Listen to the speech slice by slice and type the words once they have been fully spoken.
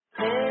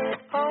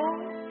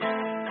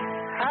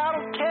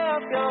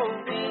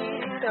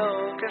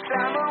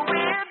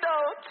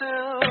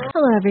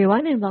Hello,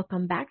 everyone, and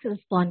welcome back to This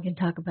Blonde Can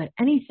Talk About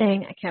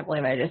Anything. I can't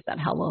believe I just said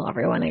hello,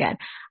 everyone, again.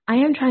 I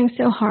am trying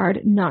so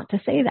hard not to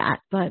say that,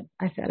 but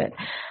I said it.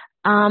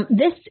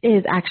 This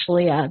is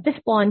actually This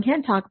Blonde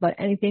Can Talk About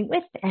Anything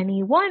with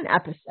Anyone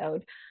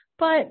episode,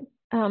 but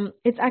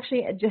it's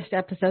actually just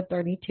episode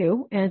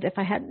 32, and if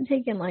I hadn't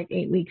taken like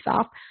 8 weeks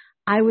off,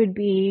 I would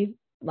be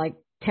like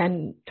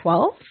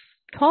 12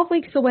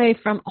 weeks away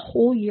from a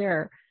whole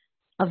year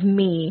of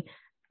me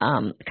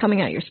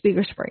coming out your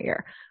speakers for a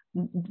year.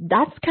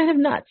 That's kind of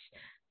nuts.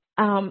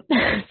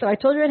 So I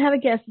told you I'd have a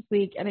guest this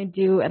week, and I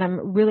do, and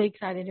I'm really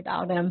excited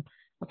about him.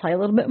 I'll tell you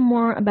a little bit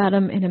more about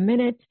him in a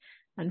minute.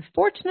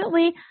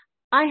 Unfortunately,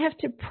 I have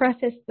to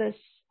preface this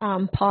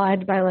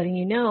pod by letting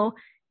you know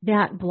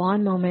that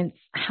blonde moments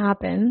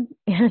happen,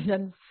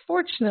 and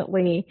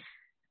unfortunately,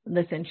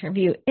 this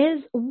interview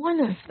is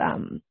one of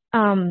them.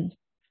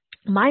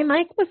 My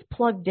mic was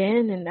plugged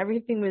in, and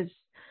everything was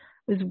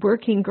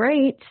working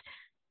great,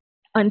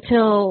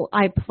 until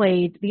I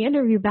played the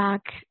interview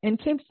back and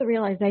came to the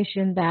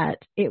realization that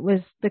it was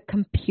the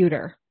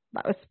computer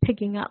that was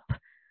picking up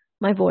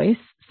my voice.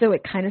 So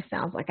it kind of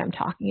sounds like I'm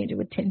talking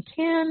into a tin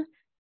can.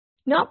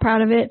 Not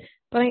proud of it,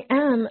 but I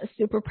am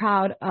super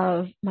proud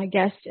of my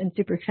guest and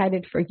super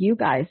excited for you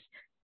guys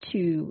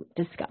to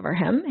discover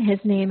him. His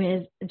name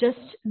is just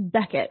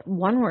Beckett.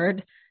 One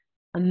word,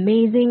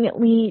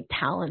 amazingly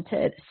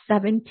talented,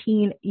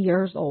 17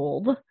 years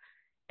old.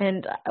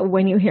 And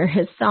when you hear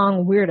his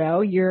song,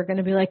 Weirdo, you're going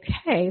to be like,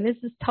 hey, this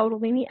is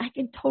totally me. I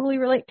can totally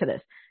relate to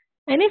this.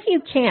 And if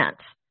you can't,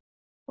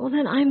 well,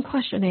 then I'm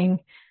questioning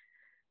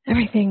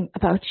everything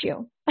about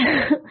you.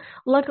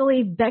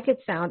 Luckily,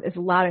 Beckett's sound is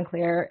loud and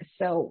clear,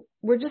 so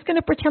we're just going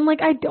to pretend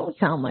like I don't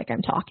sound like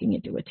I'm talking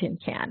into a tin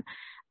can.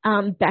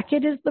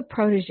 Beckett is the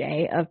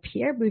protege of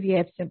Pierre Bouvier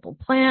of Simple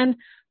Plan,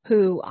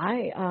 who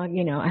I,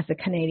 as a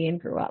Canadian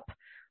grew up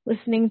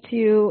listening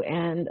to,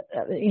 and,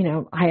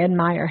 I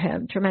admire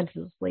him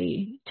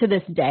tremendously to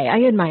this day.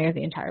 I admire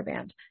the entire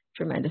band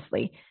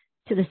tremendously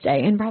to this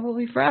day and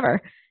probably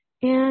forever.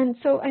 And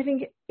so I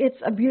think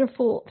it's a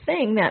beautiful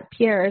thing that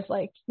Pierre is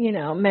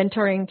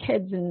mentoring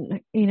kids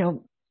and,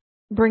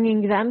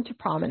 bringing them to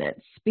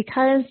prominence,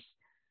 because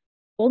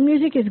old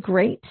music is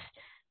great,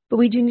 but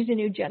we do need a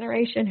new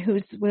generation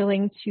who's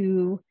willing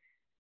to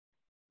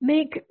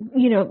make,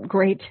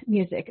 great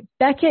music.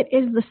 Beckett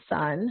is the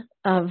son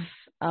of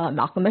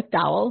Malcolm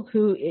McDowell,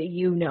 who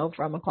you know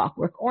from A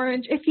Clockwork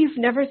Orange. If you've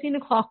never seen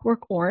A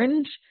Clockwork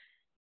Orange,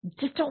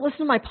 just don't listen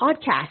to my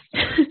podcast.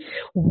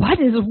 What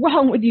is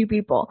wrong with you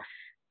people?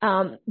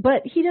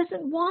 But he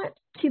doesn't want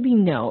to be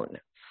known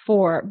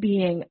for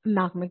being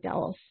Malcolm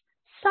McDowell's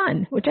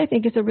son, which I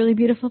think is a really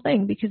beautiful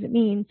thing, because it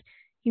means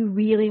he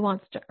really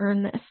wants to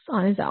earn this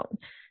on his own.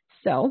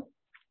 So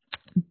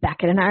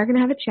Beckett and I are going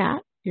to have a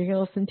chat. You're going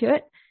to listen to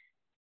it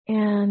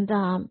and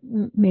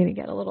maybe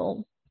get a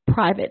little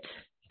private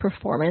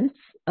performance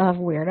of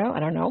Weirdo. I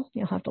don't know.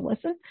 You'll have to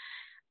listen.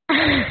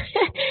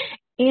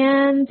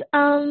 And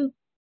I'm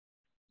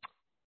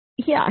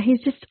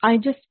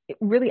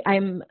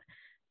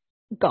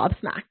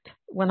gobsmacked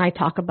when I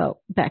talk about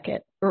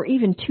Beckett, or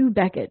even to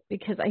Beckett,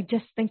 because I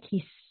just think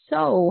he's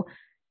so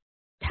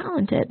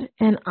talented,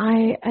 and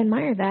I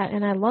admire that,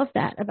 and I love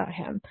that about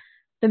him.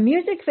 The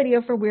music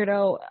video for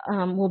Weirdo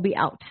will be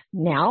out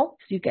now,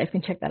 so you guys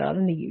can check that out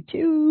on the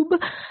YouTube.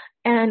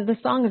 And the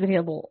song is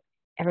available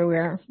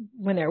everywhere,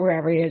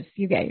 wherever it is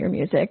you get your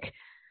music.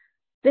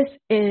 This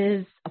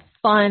is a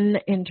fun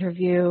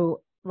interview,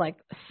 like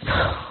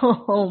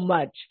so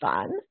much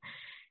fun.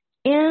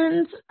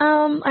 And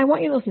I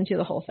want you to listen to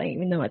the whole thing,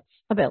 even though it's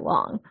a bit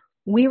long.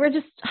 We were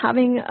just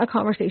having a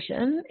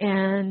conversation,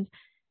 and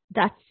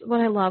that's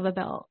what I love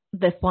about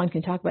This Blonde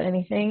Can Talk About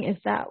Anything, is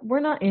that we're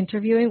not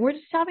interviewing. We're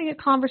just having a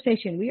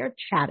conversation. We are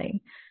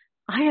chatting.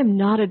 I am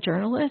not a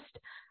journalist.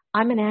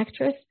 I'm an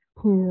actress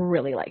who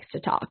really likes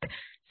to talk.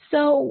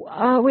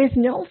 So with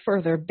no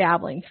further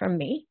babbling from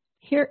me,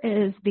 here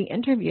is the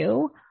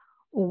interview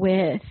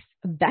with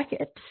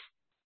Beckett,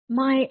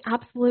 my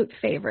absolute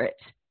favorite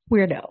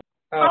weirdo.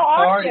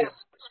 How are you?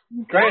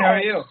 Great, how are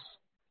you?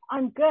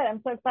 I'm good.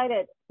 I'm so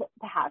excited to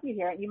have you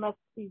here. You must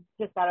be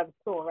just out of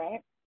school,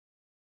 right?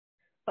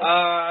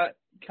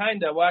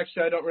 Kinda. Well,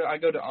 actually,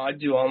 I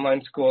do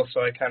online school, so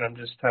I kind of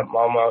just have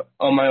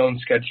on my own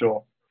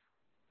schedule.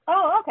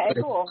 Oh, okay,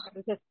 cool. I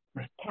was just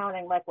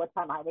counting like what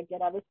time I would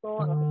get out of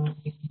school.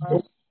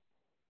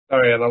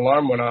 Sorry, an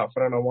alarm went off.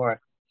 I don't know why.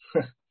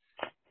 It's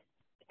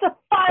a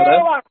fire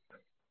alarm.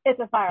 It's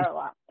a fire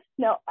alarm.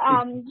 No,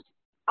 I'm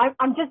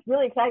just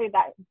really excited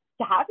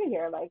to have you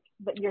here.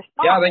 But your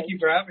song. Yeah, thank you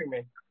for having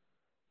me.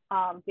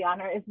 The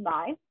honor is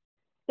mine.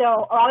 So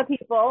a lot of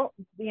people,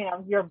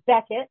 you're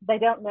Beckett. They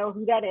don't know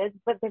who that is,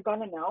 but they're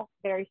going to know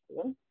very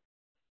soon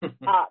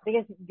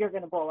because you're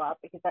going to blow up,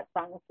 because that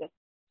song is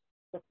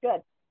just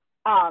good.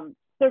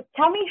 So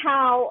tell me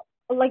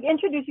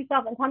introduce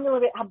yourself and tell me a little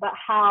bit about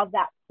how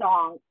that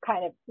song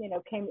kind of,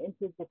 came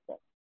into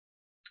existence.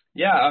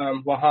 Yeah.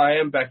 Well, hi,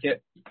 I'm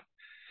Beckett.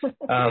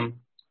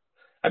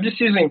 I'm just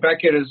using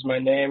Beckett as my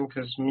name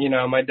because,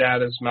 my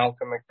dad is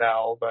Malcolm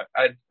McDowell, but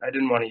I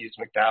didn't want to use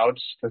McDowell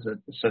just because it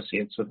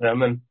associates with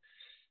him. And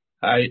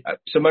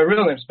so my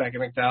real name's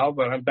Beckett McDowell,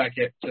 but I'm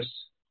Beckett just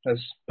as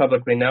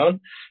publicly known.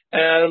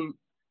 And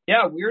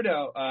yeah,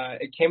 Weirdo,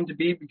 it came to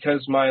be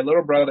because my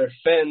little brother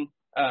Finn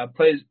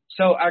plays.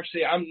 So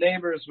actually, I'm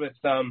neighbors with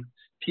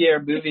Pierre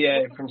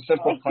Bouvier from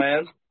Simple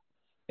Plan.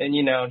 And,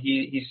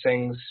 he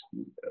sings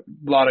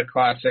a lot of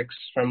classics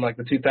from like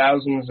the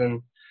 2000s,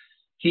 and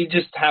he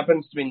just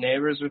happens to be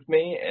neighbors with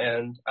me.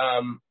 And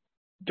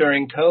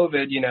during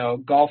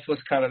COVID, golf was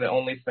kind of the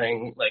only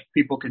thing like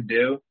people could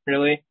do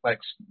really, like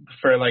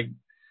for like,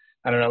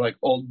 I don't know, like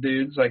old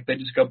dudes, like they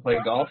just go play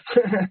golf.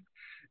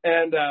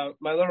 And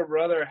my little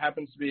brother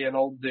happens to be an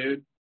old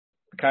dude,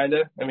 kind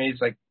of. I mean,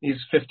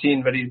 he's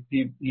 15, but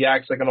he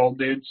acts like an old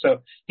dude.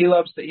 So he's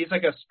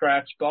like a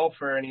scratch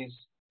golfer, and he's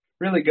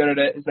really good at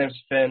it. His name's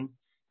Finn.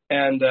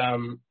 And I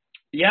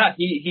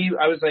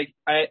was like,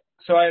 I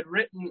had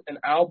written an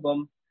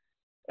album.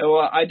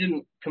 Well, I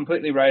didn't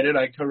completely write it.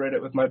 I co-wrote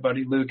it with my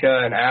buddy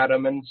Luca and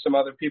Adam and some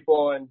other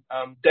people, and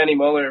Denny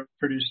Muller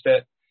produced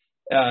it.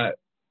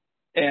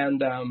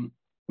 And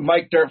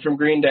Mike Dirnt from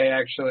Green Day,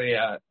 actually,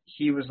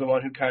 he was the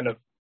one who kind of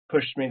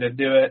pushed me to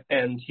do it,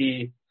 and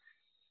he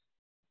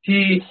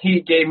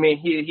gave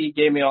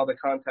me all the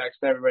contacts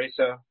and everybody.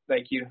 So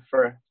thank you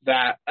for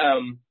that.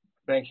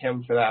 Thank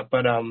him for that.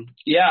 But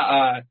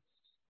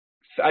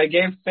I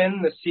gave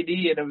Finn the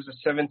CD, and it was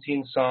a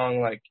 17-song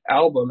like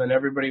album, and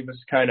everybody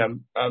was kind of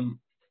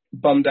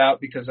bummed out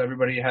because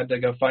everybody had to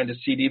go find a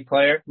CD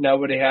player.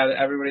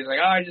 Everybody's like,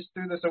 oh, I just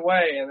threw this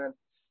away.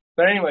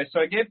 But anyway, so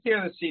I gave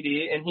Pierre the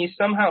CD, and he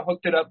somehow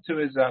hooked it up to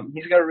his,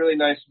 he's got a really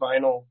nice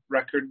vinyl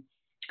record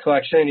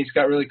collection, and he's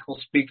got really cool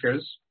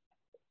speakers.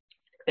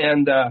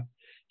 And I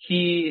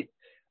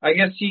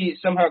guess he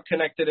somehow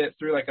connected it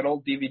through like an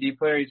old DVD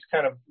player. He's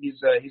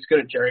good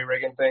at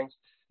jerry-rigging things.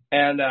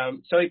 And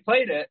so he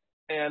played it,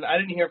 and I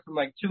didn't hear for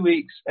like 2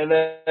 weeks. And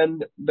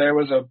then there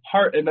was a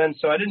part, and then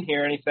so I didn't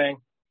hear anything.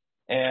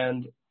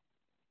 And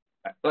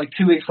like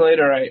 2 weeks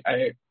later,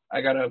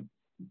 I got a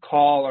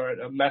call or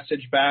a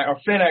message back, or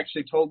Finn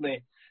actually told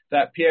me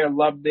that Pierre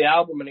loved the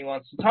album and he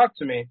wants to talk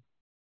to me.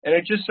 And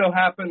it just so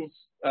happened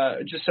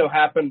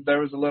there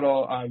was a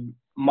little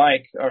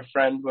Mike, our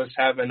friend, was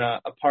having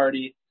a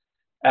party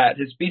at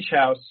his beach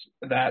house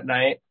that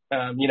night.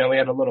 We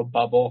had a little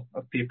bubble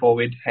of people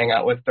we'd hang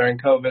out with during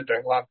COVID,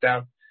 during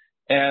lockdown.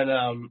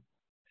 And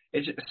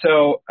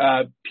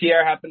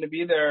Pierre happened to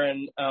be there,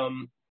 and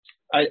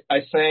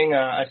I sang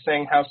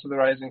House of the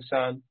Rising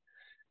Sun,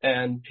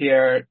 and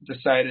Pierre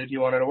decided he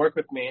wanted to work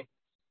with me.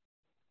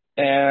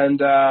 And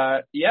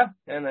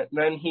and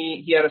then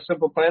he had a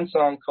Simple Plan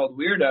song called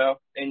Weirdo,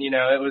 and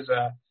it was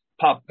a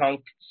pop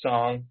punk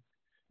song.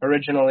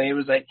 Originally, it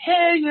was like,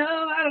 hey, yo,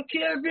 I don't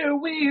care if you're a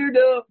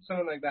weirdo,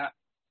 something like that.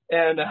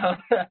 And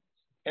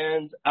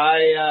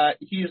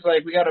he's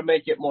like, we got to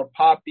make it more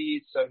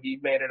poppy. So he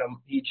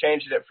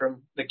changed it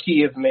from the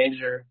key of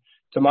major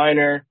to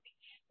minor.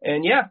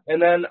 And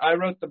and then I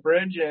wrote the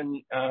bridge,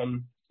 and,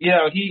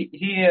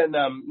 he and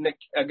Nick,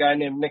 a guy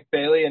named Nick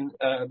Bailey, and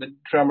the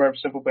drummer of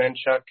Simple Plan,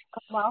 Chuck,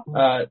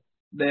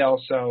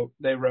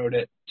 they wrote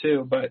it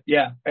too. But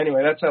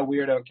anyway, that's how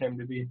Weirdo came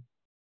to be.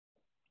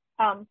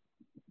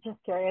 Just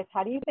curious,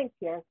 how do you think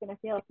Pierre's going to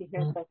feel if he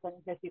hears this and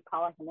hears you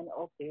calling him an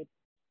old dude?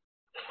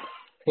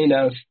 He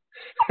knows.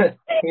 He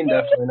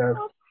definitely knows.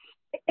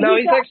 No,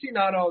 he's actually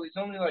not old. He's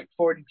only like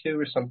 42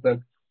 or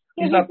something.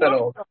 He's not that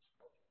old.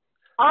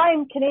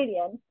 I'm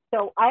Canadian,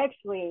 so I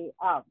actually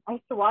I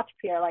used to watch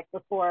Pierre like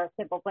before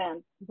Simple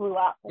Plan blew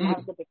up, and I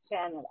was a big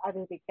fan.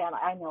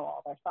 I know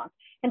all their songs.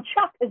 And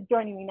Chuck is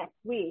joining me next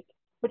week,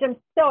 which I'm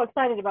so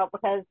excited about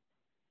because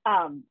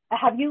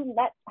have you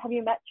met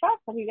Chuck?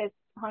 Have you guys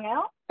hung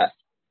out?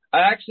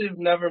 I actually have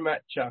never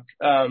met Chuck.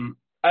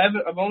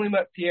 I've only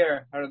met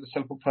Pierre out of the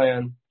Simple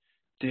Plan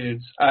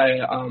dudes.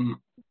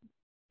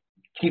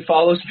 He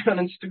follows me on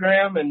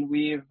Instagram, and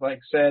we've like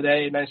said,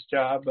 hey, nice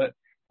job, but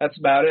that's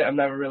about it. I've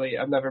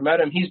never met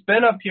him. He's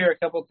been up here a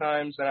couple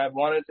times, and I've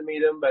wanted to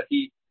meet him, but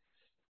he,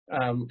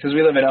 because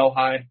we live in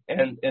Ojai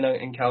and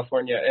in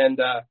California, and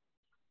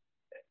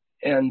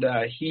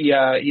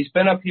he's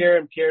been up here,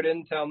 and Pierre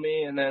didn't tell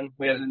me, and then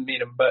we didn't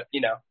meet him, but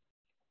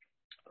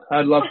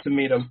I'd love to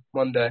meet him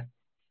one day.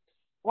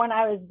 When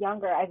I was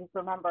younger, I just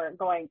remember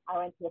I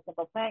went to a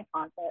Simple Plan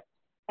concert,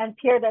 and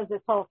Pierre does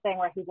this whole thing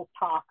where he just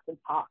talks and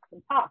talks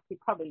and talks. He's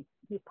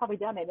probably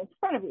done it in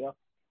front of you.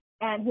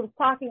 And he was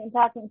talking and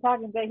talking and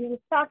talking, but he was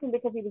talking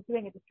because he was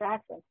doing a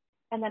distraction.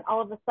 And then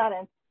all of a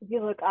sudden, if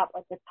you look up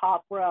like the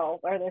top row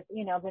where there's,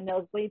 the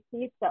nosebleed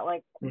seats that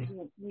like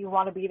you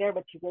want to be there,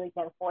 but you really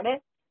can't afford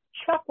it.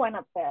 Chuck went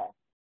up there,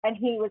 and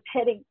he was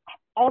hitting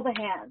all the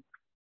hands.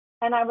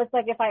 And I was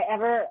like, if I'm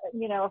ever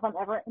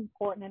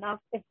important enough,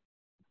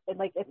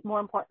 it's more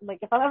important. Like,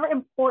 if I'm ever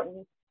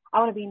important, I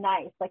want to be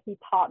nice. Like, he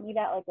taught me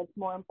that, like, it's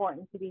more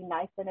important to be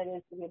nice than it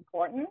is to be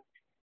important.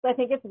 So I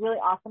think it's really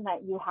awesome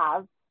that you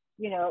have,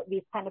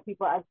 these kind of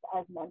people as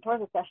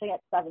mentors, especially at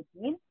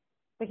 17.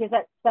 because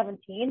at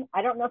 17,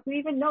 I don't know if you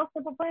even know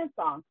Simple Plan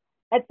song.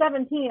 At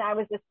 17, I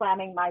was just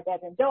slamming my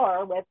bedroom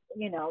door with,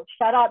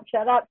 shut up,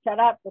 shut up, shut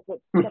up, with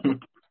a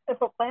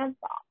Simple Plan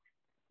song.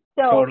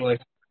 So, Totally.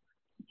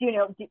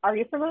 Are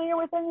you familiar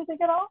with their music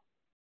at all?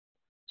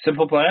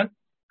 Simple Plan?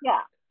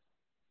 Yeah.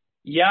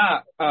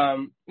 Yeah. I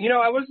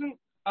wasn't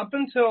up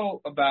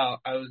until I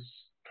was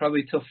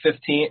probably till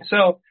 15.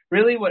 So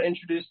really what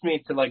introduced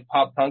me to like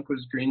pop punk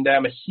was Green Day.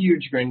 I'm a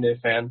huge Green Day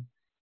fan.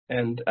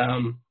 And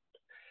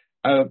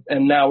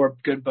now we're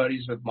good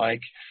buddies with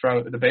Mike,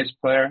 from the bass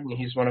player, and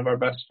he's one of our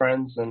best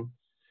friends. And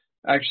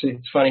actually,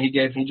 it's funny,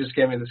 he just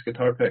gave me this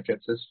guitar pick.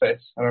 It's his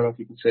face. I don't know if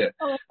you can see it.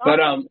 Oh, but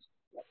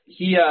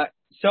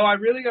so I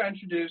really got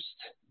introduced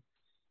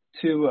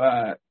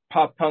to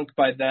pop punk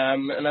by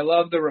them, and I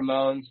love the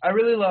Ramones. I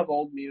really love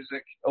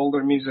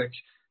older music.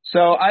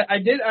 So I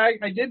did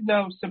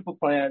know Simple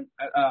Plan.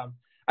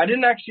 I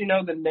didn't actually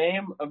know the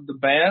name of the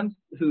band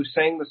who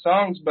sang the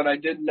songs, but I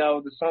did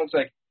know the songs.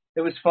 Like,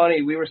 it was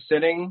funny. We were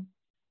sitting,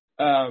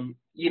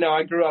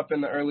 I grew up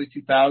in the early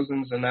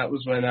 2000s, and that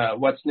was when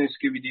What's New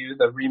Scooby-Doo,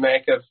 the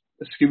remake of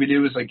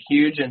Scooby-Doo, was like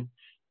huge. And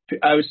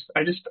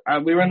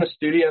we were in the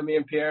studio, me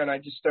and Pierre, and I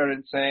just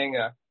started saying,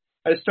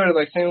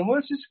 saying,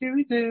 "What's your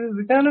Scooby-Doo?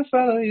 We're gonna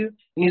follow you."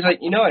 And he's like,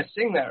 I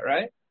sing that,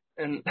 right?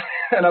 And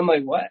and I'm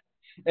like, "What?"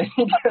 And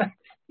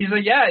he's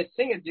like, "Yeah, I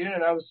sing it, dude."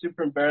 And I was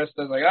super embarrassed.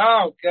 I was like,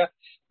 "Oh, God."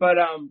 But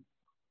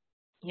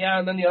yeah.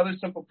 And then the other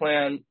Simple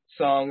Plan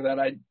song that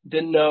I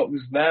didn't know it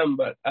was them,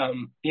 but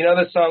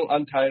the song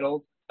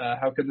Untitled,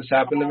 How Could This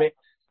Happen to Me?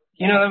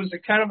 That was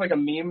kind of like a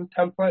meme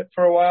template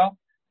for a while,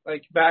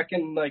 like back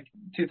in like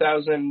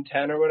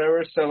 2010 or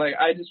whatever. So like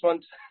I just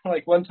one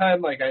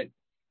time, like I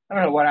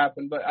don't know what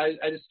happened, but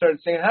I just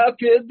started singing, "How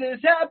could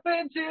this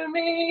happen to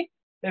me?"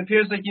 And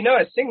Pierre's like,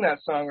 I sing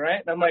that song, right?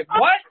 And I'm like,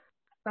 "What?"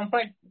 I'm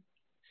like,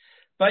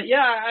 but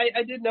yeah,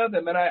 I did know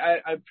them, and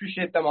I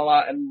appreciate them a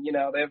lot. And,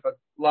 they have a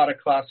lot of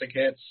classic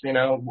hits,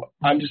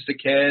 I'm Just a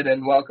Kid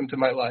and Welcome to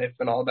My Life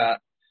and all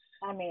that.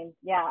 I mean,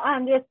 yeah,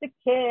 I'm just a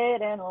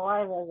kid and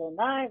life is a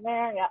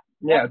nightmare. Yeah.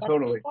 Yeah,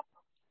 totally.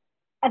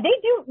 And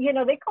they do,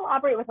 they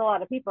collaborate with a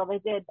lot of people. They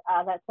did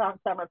that song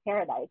Summer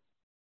Paradise.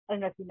 I don't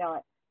know if you know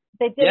it.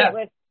 They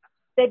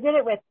did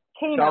it with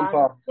Kanan, Sean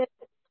Paul.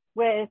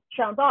 with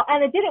Sean Paul,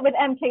 and they did it with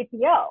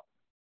MKTO.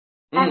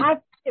 And I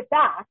put it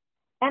back,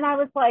 and I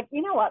was like,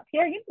 you know what,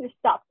 Pierre, you need to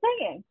stop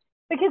singing,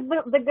 because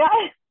the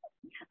guy,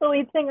 the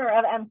lead singer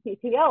of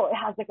MKTO,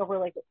 has like a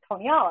really good,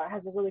 Tony Aller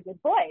has a really good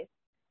voice.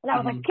 And I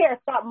was like, Pierre,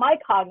 stop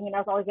mic hogging. And I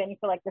was always waiting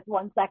for like this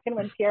 1 second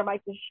when Pierre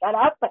might just shut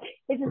up, but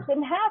it just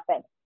didn't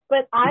happen.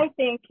 But I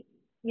think,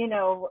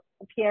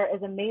 Pierre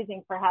is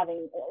amazing for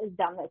having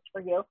done this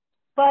for you.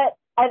 But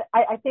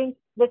I think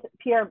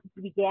Pierre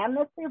began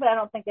this for you, but I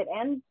don't think it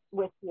ends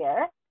with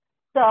Pierre.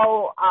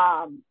 So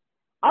I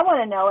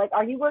want to know, like,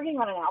 are you working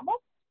on an album?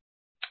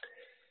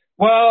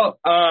 Well,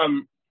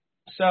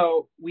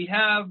 so we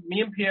have,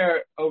 me and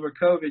Pierre over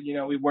COVID,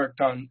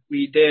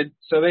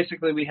 so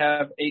basically we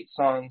have 8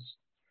 songs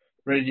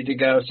ready to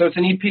go. So it's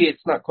an EP.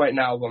 It's not quite an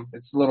album.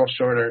 It's a little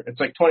shorter.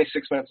 It's like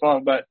 26 minutes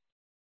long, but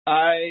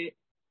I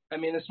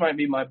mean, this might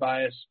be my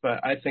bias,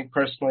 but I think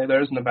personally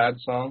there isn't a bad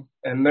song.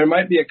 And there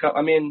might be a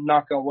couple,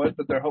 knock on wood,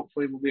 but there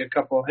hopefully will be a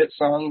couple of hit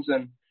songs.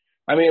 And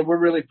I mean, we're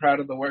really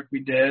proud of the work we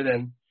did.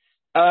 And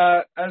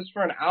as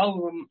for an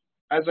album,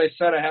 as I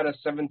said, I have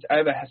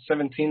a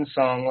 17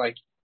 song, like,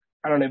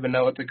 I don't even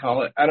know what to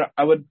call it.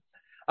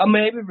 I'll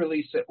maybe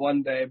release it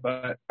one day,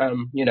 but,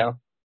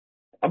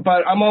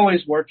 but I'm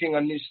always working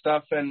on new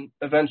stuff, and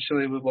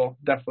eventually we will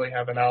definitely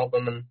have an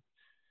album. And,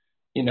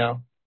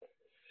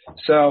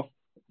 so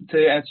to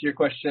answer your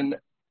question,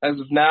 as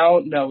of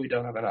now, no, we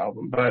don't have an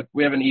album, but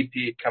we have an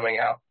EP coming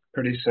out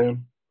pretty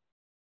soon.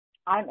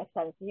 I'm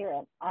excited to hear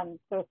it.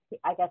 So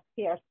I guess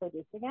Pierre's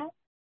producing it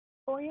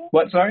for you?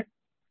 What, sorry?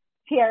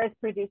 Pierre is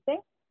producing?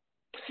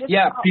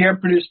 Yeah, Pierre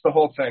produced the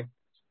whole thing.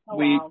 Oh,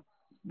 wow.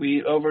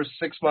 We over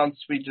 6 months,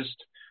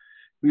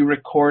 we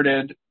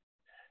recorded.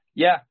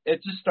 Yeah,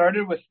 it just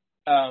started with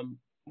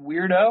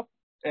Weirdo,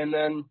 and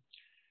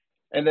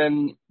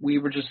then we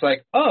were just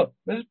like, oh,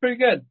 this is pretty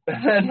good.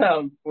 And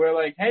then we're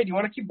like, hey, do you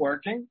want to keep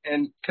working?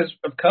 And because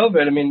of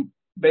COVID,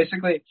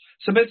 basically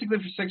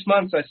for 6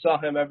 months, I saw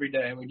him every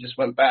day, and we just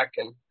went back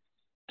and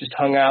just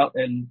hung out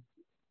and,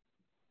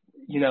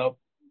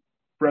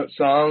 wrote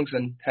songs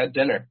and had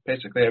dinner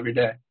basically every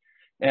day.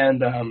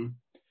 And,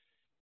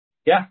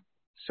 yeah.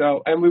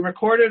 So, and we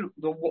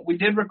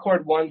did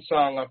record one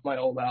song off my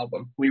old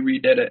album. We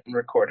redid it and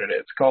recorded it.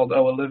 It's called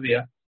Oh,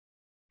 Olivia.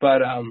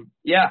 But,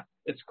 yeah,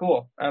 it's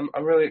cool. I'm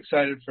really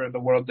excited for the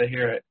world to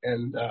hear it.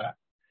 And,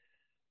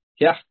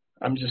 yeah,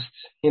 I'm just,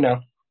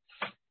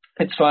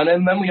 it's fun.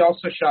 And then we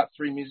also shot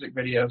 3 music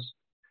videos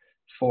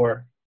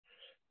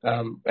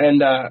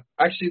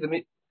actually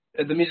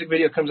the music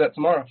video comes out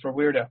tomorrow for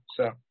Weirdo.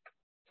 So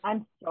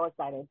I'm so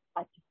excited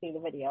to see the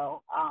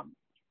video.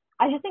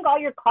 I just think all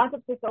your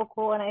concepts are so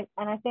cool, and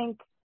I think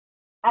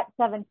at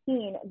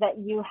 17 that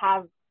you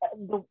have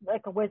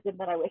a wisdom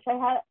that I wish I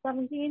had at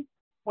 17,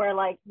 where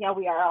like,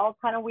 we are all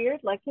kind of weird.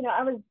 Like,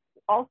 I was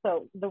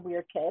also the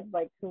weird kid,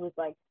 like, who was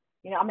like,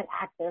 you know, I'm an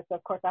actor, so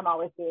of course I'm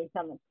always doing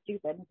something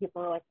stupid, and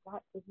people were like,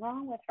 what is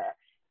wrong with her?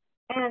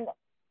 And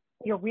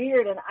you're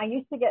weird, and I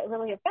used to get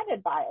really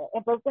offended by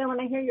it. But then when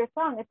I hear your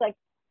song, it's like,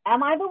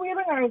 am I the weird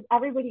one, or is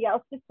everybody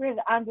else just weird?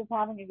 I'm just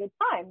having a good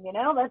time, you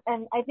know?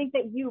 And I think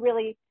that you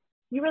really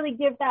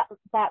give that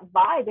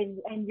vibe,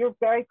 and you're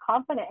very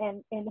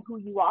confident in who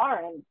you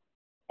are,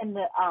 and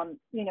the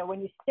you know,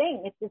 when you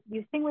sing, it's just,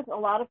 you sing with a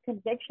lot of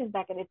conviction,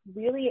 Beckett. It's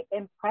really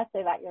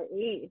impressive at your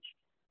age.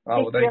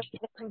 Oh, well, thank you.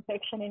 The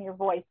conviction in your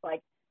voice,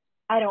 like,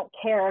 I don't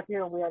care if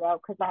you're a weirdo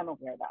because I'm a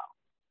weirdo.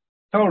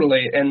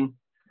 Totally. And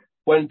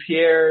when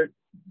Pierre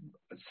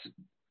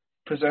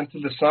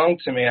presented the song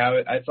to me,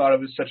 I thought it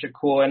was such a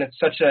cool, and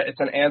it's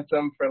an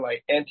anthem for,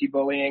 like,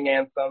 anti-bullying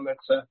anthem.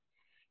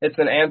 It's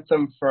an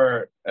anthem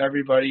for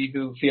everybody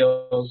who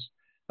feels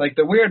like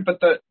they're weird.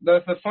 But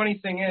the funny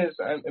thing is,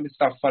 I mean, it's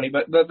not funny,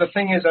 but the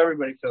thing is,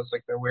 everybody feels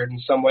like they're weird in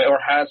some way, or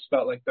has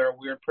felt like they're a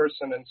weird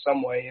person in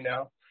some way, you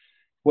know,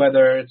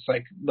 whether it's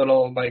like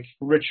little, like,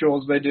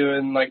 rituals they do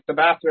in, like, the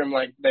bathroom,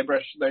 like they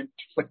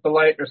flick the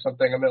light or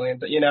something a million,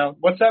 you know.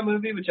 What's that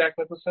movie with Jack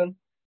Nicholson?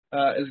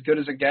 As Good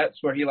as It Gets,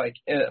 where he, like,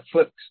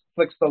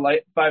 flicks the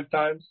light 5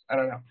 times. I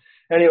don't know.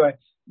 Anyway,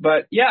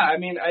 but yeah, I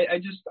mean,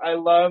 I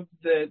love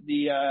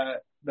the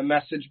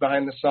message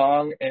behind the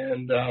song,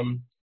 and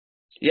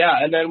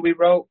yeah, and then we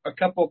wrote a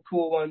couple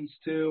cool ones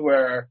too,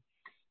 where,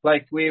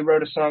 like, we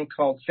wrote a song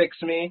called "Fix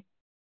Me,"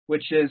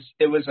 which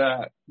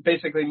was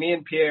basically me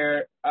and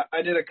Pierre.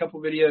 I did a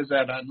couple videos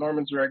at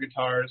Norman's Rare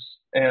Guitars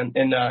and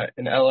in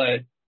LA.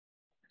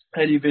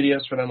 I do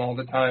videos for them all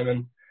the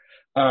time,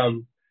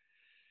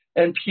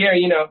 and Pierre,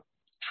 you know,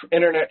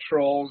 internet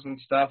trolls and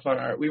stuff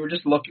we were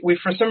just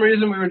for some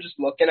reason we were just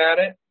looking at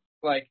it,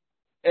 like,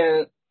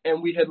 and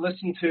we had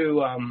listened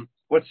to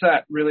what's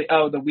that really?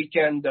 Oh, The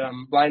Weeknd,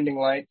 Blinding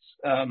Lights.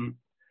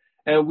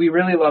 And we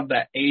really love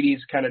that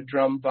 80s kind of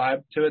drum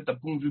vibe to it, the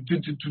boom, doo, doo,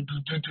 doo, doo,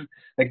 doo, doo,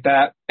 like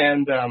that.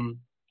 And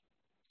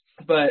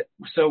but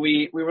so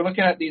we were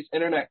looking at these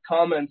internet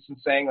comments and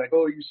saying, like,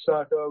 oh, you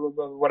suck, oh,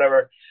 blah, blah,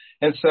 whatever.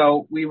 And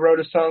so we wrote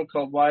a song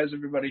called "Why Is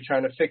Everybody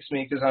Trying to Fix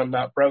Me? Because I'm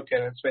Not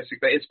Broken."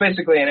 It's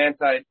basically an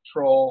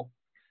anti-troll,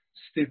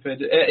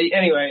 stupid.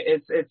 Anyway,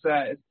 it's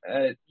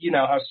you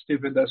know how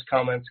stupid those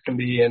comments can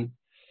be. And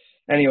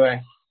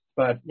anyway,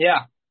 but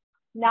yeah.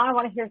 Now I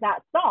want to hear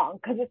that song,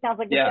 because it sounds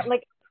like yeah.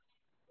 Like,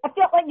 I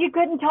felt like you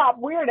couldn't top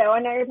Weirdo,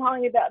 and now you're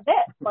telling me about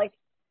this. Like,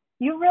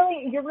 I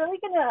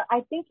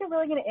think you're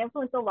really gonna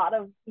influence a lot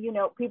of, you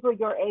know, people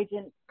your age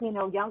and, you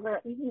know,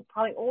 younger, even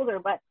probably older,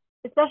 but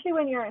especially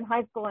when you're in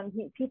high school and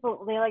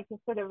people, they like to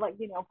sort of, like,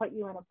 you know, put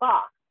you in a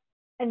box,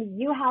 and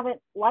you haven't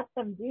let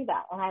them do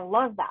that, and I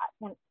love that.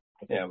 And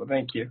yeah, well,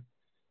 thank you.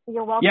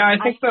 You're welcome. Yeah, I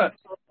think all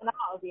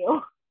of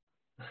you.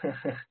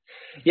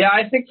 Yeah,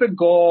 I think the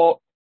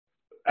goal,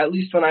 at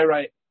least when I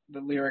write the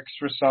lyrics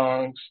for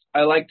songs,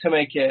 I like to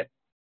make it.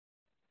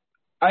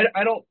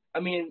 I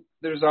mean,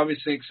 there's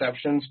obviously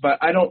exceptions, but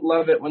I don't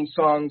love it when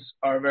songs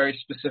are very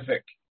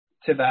specific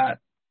to that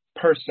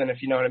person,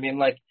 if you know what I mean.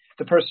 Like,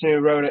 the person who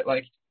wrote it,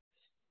 like,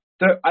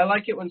 I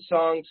like it when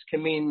songs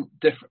can mean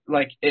different,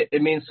 like,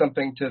 it means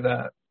something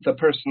to the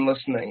person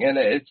listening, and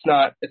it's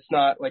not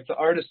like the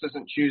artist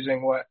isn't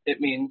choosing what it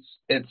means.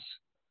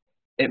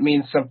 It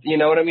means something, you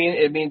know what I mean?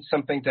 It means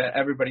something to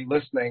everybody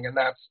listening, and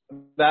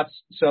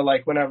that's so,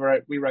 like,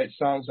 whenever we write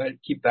songs, I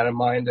keep that in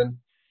mind. And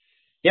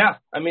yeah,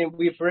 I mean,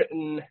 we've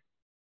written,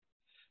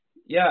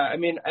 yeah, I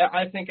mean,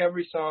 I think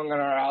every song on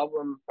our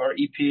album or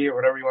EP or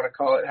whatever you want to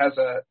call it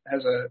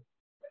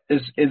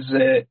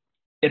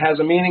it has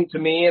a meaning to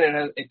me,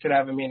 and it could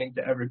have a meaning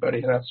to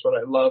everybody, and that's what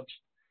I love.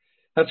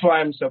 That's why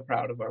I'm so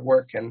proud of our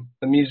work and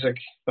the music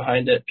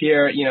behind it.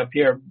 Pierre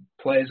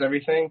plays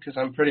everything, because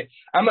I'm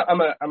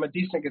a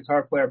decent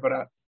guitar player,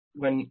 but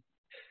when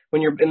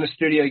you're in the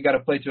studio, you got to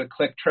play to a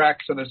click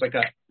track. So there's like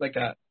a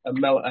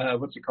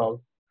what's it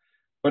called?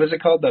 What is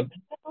it called? The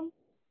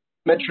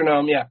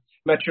metronome. Yeah,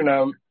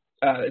 metronome.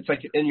 It's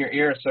like in your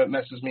ear, so it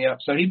messes me up.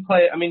 So he's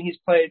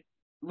played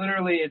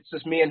literally. It's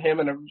just me and him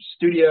in a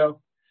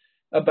studio.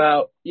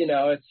 About, you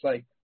know, it's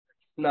like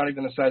not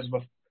even the size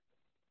of a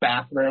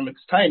bathroom.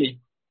 It's tiny.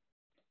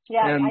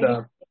 Yeah, and, I used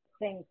to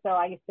sing, so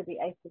I used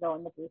to go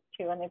in the booth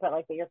too, and they've got,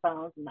 like, the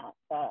earphones and that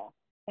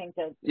thing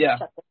to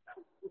shut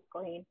the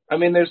screen. I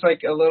mean, there's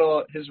like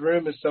his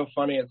room is so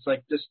funny. It's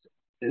like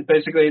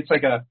basically it's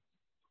like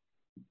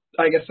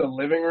I guess a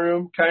living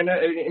room kind of.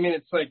 I mean,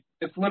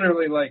 it's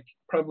literally like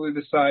probably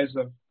the size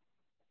of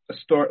a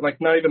store, like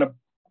not even a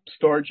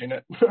storage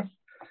unit.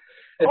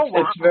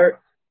 It's very.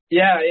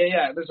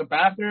 Yeah. There's a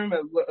bathroom,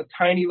 a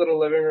tiny little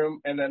living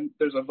room, and then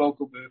there's a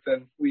vocal booth.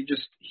 And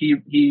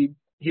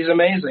he's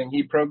amazing.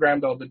 He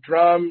programmed all the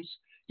drums.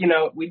 You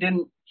know,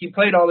 he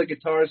played all the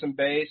guitars and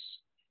bass.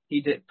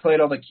 He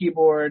played all the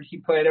keyboard. He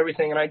played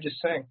everything, and I just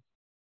sang.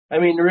 I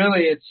mean,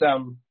 really, it's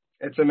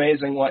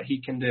amazing what he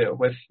can do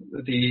with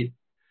the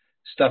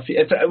stuff.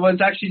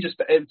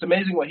 It's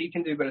amazing what he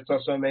can do, but it's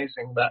also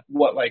amazing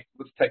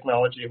with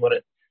technology,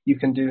 you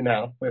can do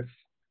now with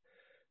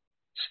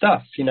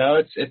stuff, you know,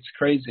 it's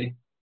crazy.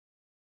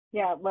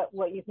 Yeah,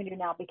 what you can do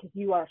now because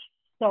you are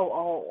so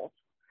old.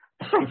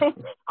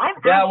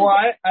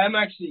 I'm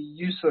actually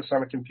useless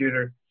on a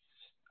computer.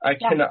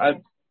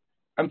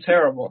 I'm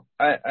terrible.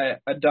 I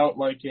don't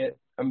like it.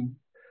 I'm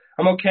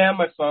okay on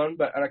my phone,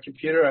 but on a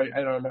computer,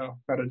 I don't know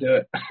how to do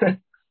it.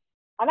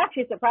 I'm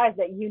actually surprised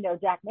that you know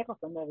Jack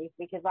Nicholson movies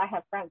because I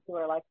have friends who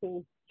are like,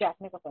 who's Jack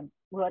Nicholson?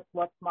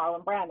 What's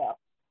Marlon Brando?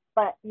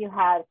 But you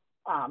had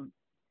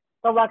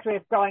the luxury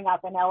of growing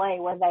up in LA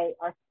where they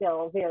are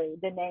still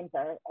the names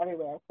are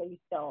everywhere.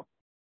 So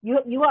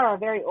you are a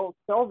very old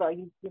soul though.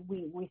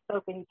 We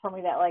spoke and you told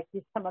me that like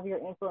some of your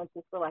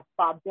influences were like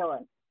Bob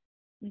Dylan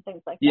and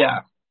things like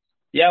that.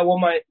 Yeah. Well,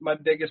 my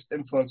biggest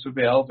influence would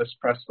be Elvis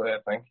Presley. I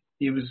think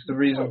he was the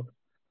reason.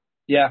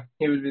 Yeah,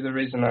 he would be the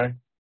reason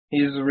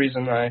he's the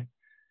reason I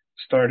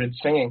started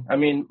singing. I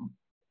mean,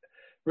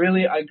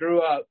 really, I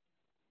grew up.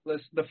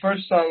 The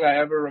first song I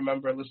ever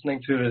remember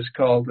listening to is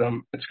called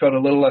it's called A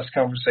Little Less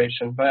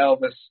Conversation by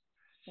Elvis.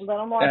 A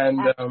little more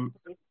action,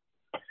 please.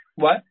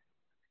 What?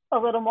 A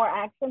little more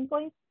action,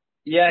 please.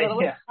 Yeah, a little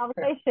less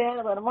conversation,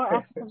 a little more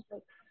action,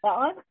 please. That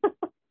one?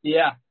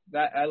 Yeah,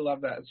 I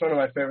love that. It's one of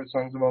my favorite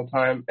songs of all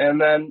time. And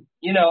then,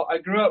 I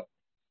grew up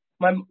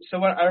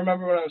I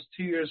remember when I was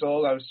 2 years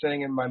old, I was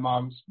sitting with my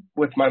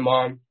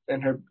mom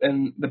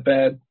in the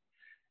bed,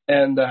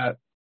 and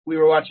we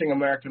were watching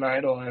American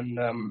Idol,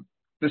 and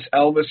this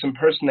Elvis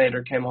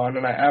impersonator came on,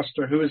 and I asked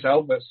her, who is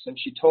Elvis? And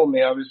she told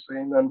me, obviously,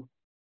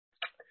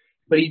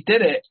 but he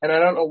did it, and I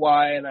don't know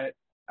why, and I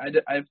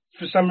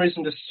for some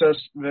reason just so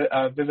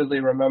vividly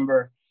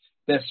remember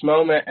this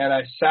moment, and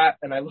I sat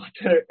and I looked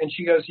at her, and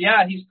she goes,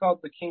 yeah, he's called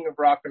the king of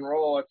rock and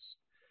roll.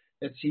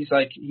 He's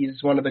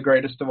one of the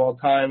greatest of all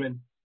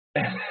time,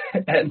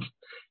 and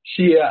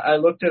she, I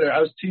looked at her, I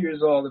was 2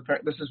 years old,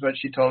 this is what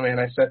she told me, and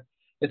I said,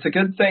 it's a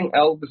good thing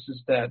Elvis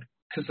is dead,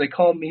 because they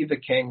call me the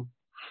king.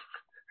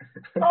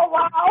 Oh,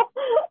 wow.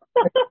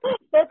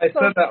 I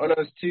said that when I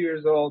was 2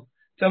 years old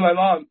to my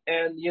mom,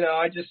 and,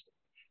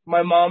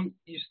 my mom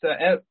used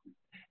to,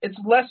 it's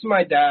less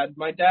my dad.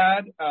 My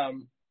dad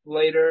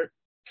later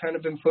kind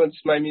of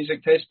influenced my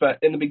music taste, but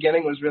in the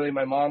beginning was really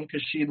my mom,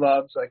 because she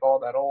loves, like, all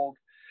that old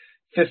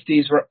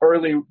 50s,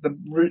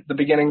 the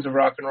beginnings of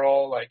rock and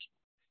roll. Like,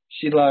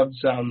 she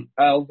loves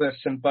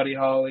Elvis and Buddy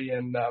Holly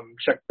and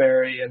Chuck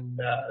Berry and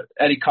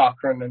Eddie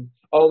Cochran and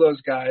all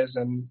those guys,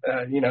 and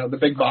the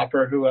Big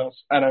Bopper. Who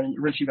else? I don't know,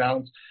 Richie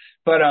Valens.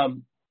 But I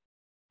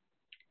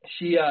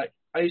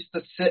used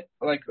to sit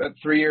like at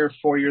 3 or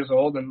 4 years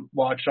old and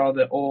watch all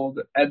the old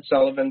Ed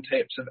Sullivan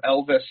tapes of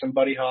Elvis and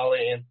Buddy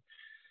Holly,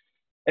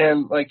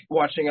 and like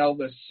watching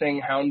Elvis sing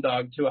Hound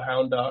Dog to a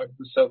hound dog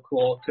was so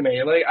cool to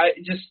me. Like, I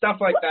just stuff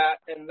like that,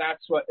 and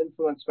that's what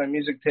influenced my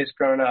music taste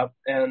growing up.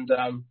 And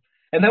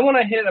then when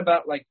I hit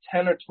about like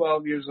 10 or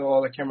 12 years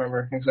old, I can't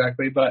remember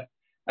exactly, but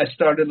I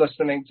started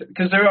listening to,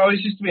 because there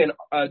always used to be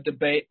a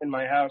debate in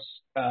my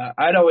house.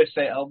 I'd always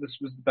say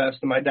Elvis was the best,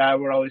 and my dad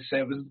would always say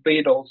it was the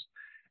Beatles.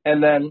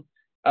 And then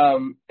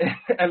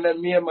and then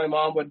me and my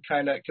mom would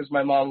kind of, because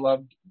my mom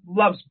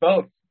loves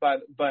both,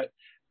 but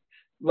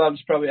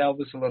loves probably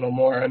Elvis a little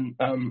more. And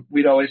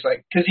we'd always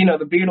like, because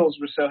the Beatles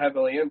were so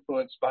heavily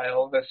influenced by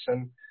Elvis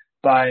and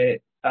by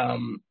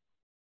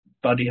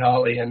Buddy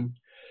Holly, and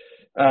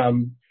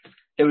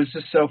it was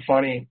just so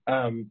funny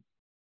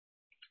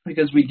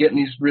because we'd get in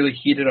these really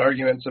heated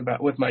arguments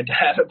with my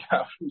dad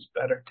about who's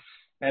better,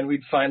 and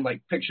we'd find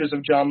like pictures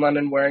of John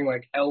Lennon wearing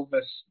like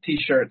Elvis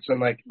T-shirts and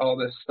like all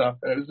this stuff,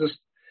 and it was just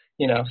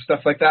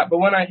stuff like that. But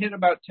when I hit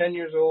about 10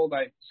 years old,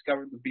 I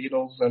discovered the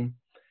Beatles, and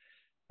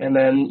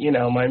then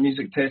my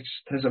music taste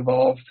has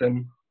evolved,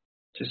 and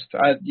just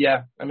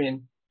I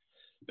mean,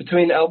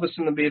 between Elvis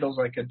and the Beatles,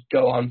 I could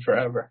go on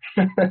forever.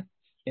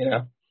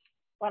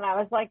 When I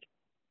was like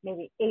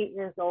maybe 8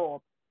 years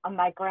old,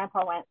 my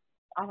grandpa went,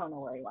 I don't know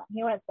where he went.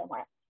 He went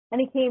somewhere.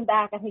 And he came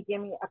back and he gave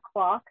me a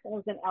clock. It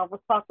was an Elvis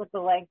clock with the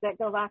legs that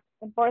go back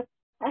and forth.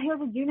 And he was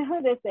like, do you know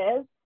who this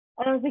is?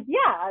 And I was like,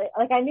 yeah.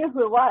 Like, I knew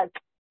who it was.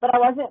 But I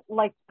wasn't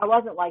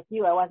like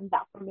you. I wasn't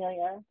that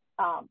familiar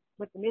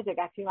with the music.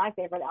 Actually, my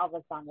favorite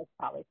Elvis song is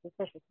probably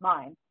Suspicious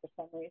Minds for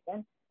some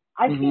reason.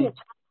 I've seen it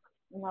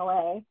in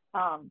LA.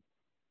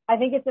 I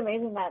think it's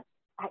amazing that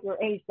at your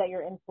age that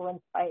you're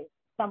influenced by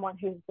someone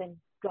who's been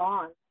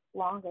gone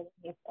longer than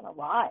you've been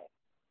alive.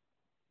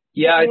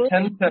 Yeah, I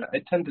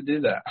tend to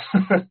do that.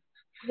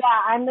 Yeah,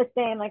 I'm the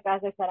same. Like, as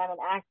I said, I'm an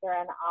actor,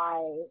 and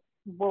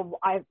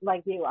I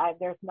like you.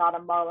 There's not a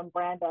Marlon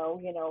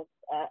Brando,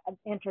 an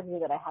interview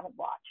that I haven't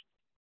watched,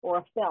 or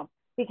a film,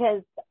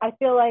 because I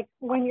feel like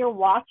when you're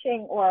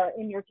watching, or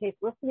in your case,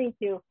 listening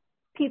to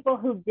people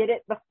who did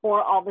it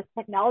before all this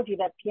technology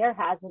that Pierre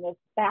has in his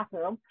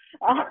bathroom,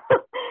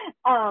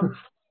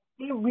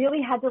 they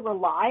really had to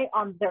rely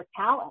on their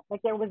talent.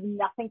 Like, there was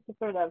nothing to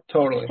sort of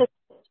to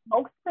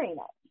smoke screen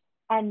it.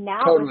 And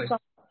now there's so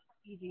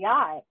much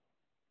CGI.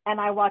 And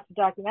I watched a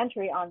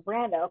documentary on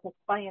Brando, because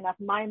funny enough,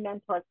 my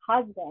mentor's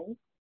husband,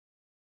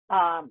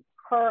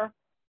 her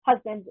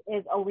husband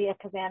is Aaliyah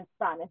Kazan's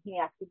son, and he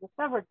actually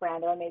discovered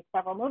Brando and made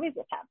several movies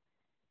with him.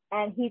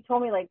 And he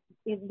told me, like,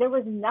 there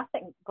was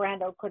nothing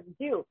Brando couldn't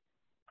do.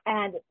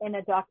 And in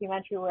a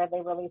documentary where they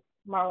released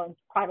Marlon's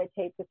private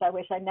tapes, which I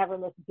wish I never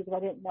listened to because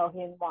I didn't know he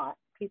didn't want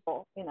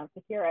people,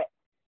 to hear it,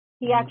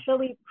 he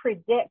actually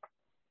predicts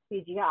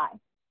CGI.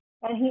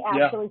 And he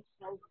actually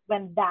says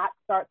when that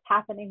starts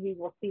happening, we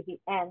will see the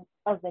end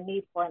of the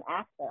need for an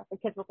actor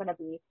because we're going to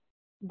be,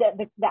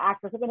 the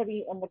actors are going to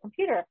be in the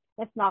computer.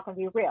 It's not going to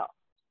be real.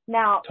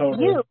 Now,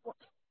 you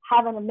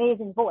have an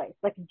amazing voice,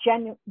 like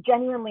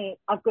genuinely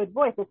a good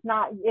voice. It's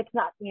not,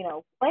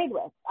 played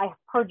with. I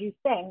heard you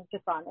sing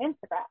just on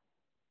Instagram.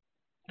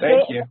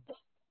 Thank you.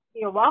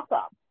 You're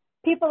welcome.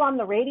 People on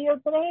the radio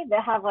today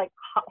that have like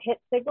hit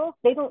singles,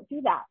 they don't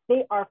do that.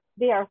 They are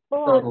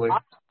full on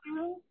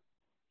auto-tune,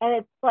 and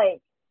it's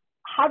like,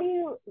 how do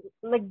you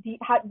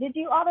did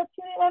you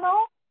auto-tune it at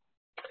all?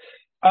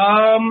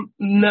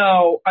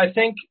 No, I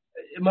think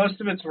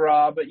most of it's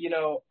raw, but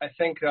I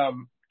think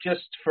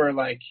just for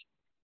like,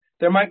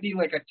 there might be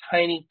like a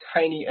tiny,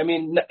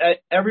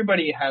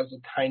 everybody has a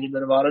tiny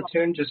bit of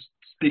auto-tune just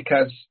to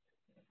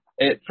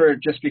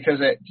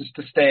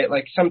stay,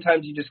 like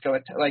sometimes you just go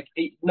like,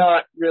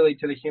 not really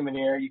to the human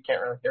ear, you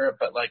can't really hear it,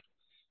 but like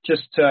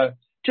just to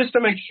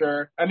make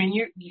sure.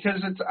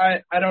 Because it's,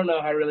 I don't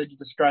know how really to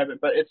describe it,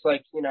 but it's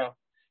like,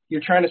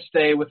 you're trying to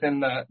stay within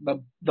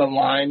the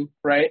line,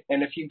 right?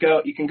 And if you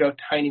can go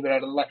tiny bit out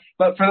of the line,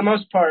 but for the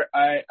most part,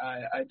 I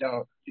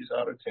don't use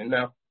auto-tune,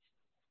 no.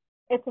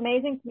 It's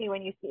amazing to me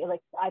when you see,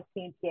 like, I've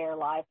seen Pierre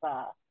live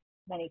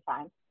many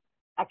times.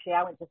 Actually,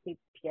 I went to see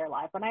Pierre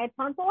live when I had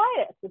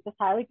tonsillitis, which is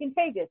highly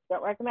contagious.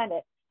 Don't recommend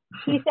it.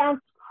 He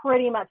sounds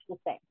pretty much the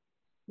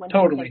same.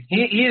 Totally.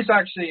 He is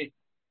actually,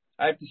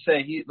 I have to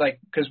say,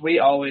 because we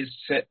always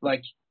sit,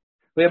 like,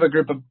 we have a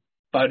group of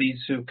buddies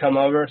who come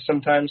over.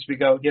 Sometimes he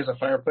has a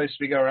fireplace,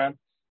 we go around.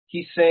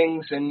 He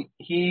sings, and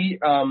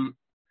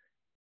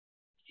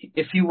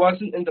if he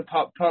wasn't into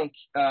pop punk,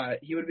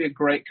 he would be a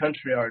great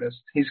country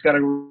artist. He's got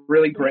a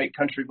really great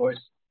country voice.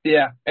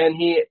 Yeah, and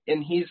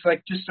he's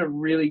like just a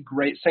really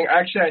great singer.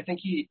 Actually,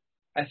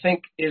 I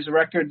think his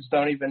records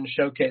don't even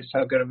showcase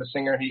how good of a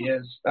singer he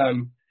is,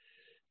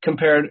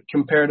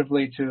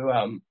 comparatively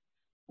to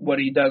what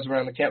he does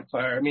around the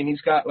campfire.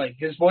 He's got like,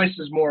 his voice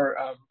is more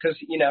because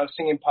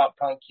singing pop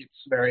punk,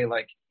 it's very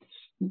like,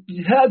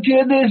 how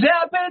could this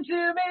happen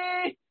to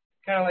me?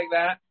 Kind of like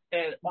that.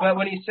 But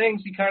when he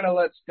sings, he kind of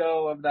lets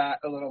go of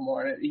that a little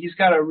more. He's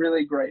got a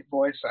really great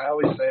voice. I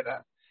always say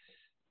that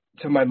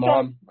to my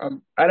mom.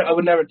 I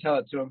would never tell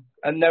it to him.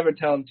 I'd never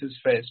tell him to his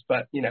face,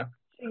 but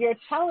You're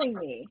telling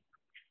me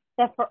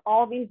that for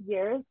all these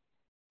years,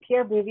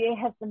 Pierre Bouvier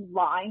has been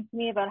lying to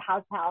me about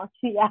how talented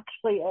he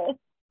actually is.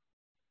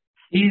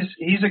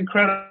 He's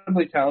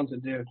incredibly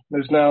talented, dude.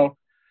 There's no,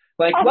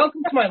 like,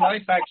 Welcome to My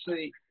Life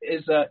actually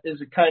is a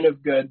kind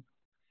of good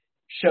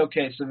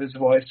showcase of his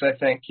voice, I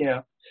think,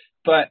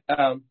 But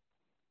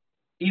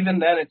even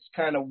then, it's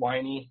kind of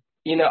whiny,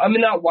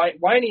 not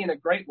whiny in a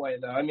great way,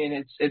 though.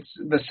 It's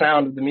the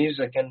sound of the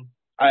music, and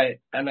I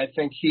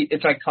think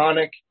it's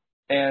iconic,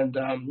 and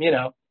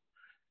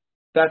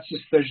that's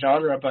just the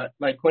genre. But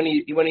like when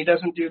he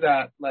doesn't do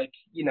that, like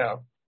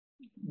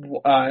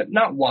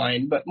not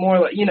whine, but more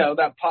like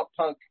that pop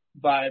punk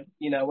vibe.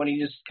 When he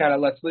just kind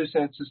of lets loose,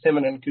 and it's just him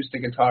and an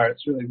acoustic guitar.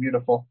 It's really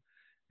beautiful,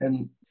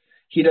 and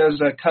he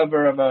does a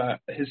cover of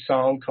his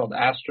song called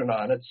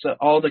Astronaut. It's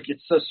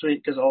it's so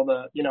sweet because all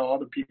the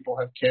people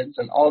have kids,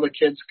 and all the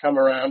kids come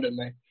around and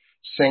they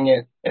sing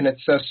it, and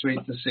it's so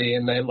sweet to see,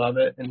 and they love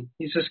it. And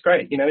he's just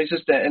great. He's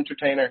just an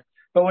entertainer.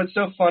 But what's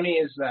so funny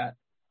is that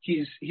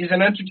he's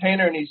an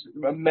entertainer, and he's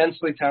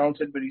immensely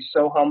talented, but he's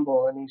so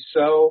humble, and he's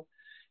so,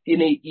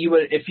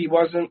 if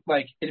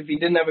he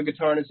didn't have a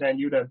guitar in his hand,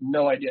 you'd have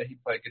no idea he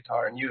played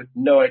guitar, and you had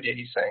no idea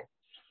he sang.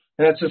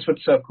 And that's just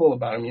what's so cool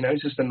about him.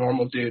 He's just a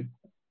normal dude.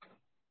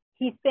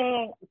 He's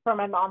saying, for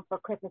my mom for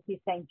Christmas, he's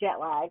saying jet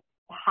lag,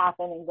 half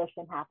in English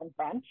and half in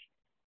French.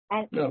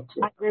 And cool.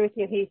 I agree with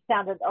you, he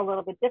sounded a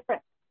little bit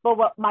different. But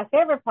what my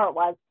favorite part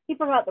was, he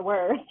forgot the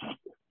words.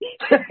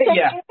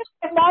 Yeah.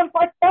 And I was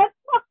like, those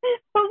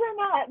are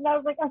not. And I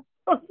was like, I'm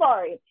so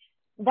sorry.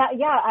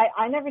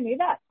 I never knew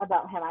that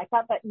about him. I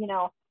thought that,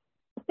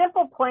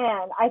 Simple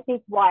Plan, I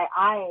think why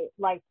I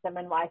liked them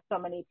and why so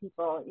many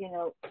people,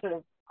 sort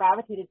of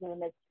gravitated to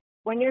them is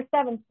when you're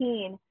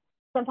 17,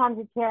 sometimes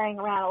you're carrying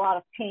around a lot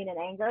of pain and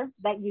anger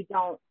that you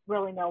don't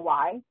really know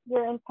why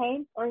you're in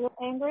pain or you're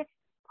angry.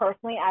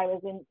 Personally, I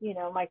was in,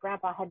 my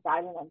grandpa had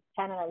died when I was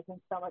 10 and I was in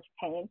so much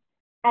pain.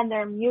 And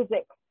their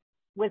music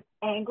was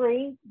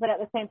angry, but at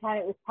the same time,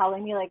 it was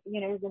telling me, like,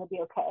 you're going to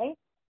be okay.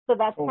 So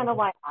that's kind of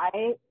why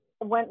I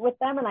went with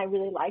them and I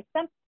really liked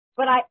them.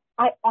 But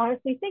I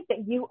honestly think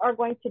that you are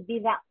going to be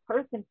that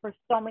person for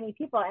so many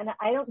people. And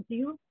do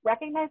you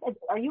recognize,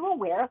 are you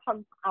aware of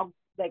how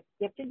like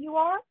gifted you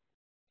are?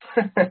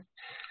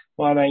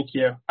 Well, thank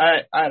you.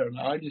 I don't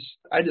know. I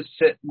just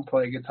sit and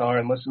play guitar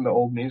and listen to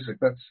old music.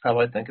 That's how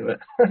I think of it.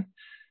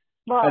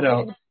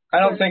 Well, I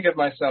don't think of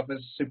myself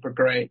as super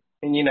great.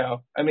 And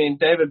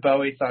David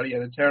Bowie thought he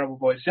had a terrible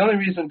voice. The only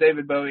reason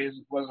David Bowie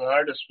was an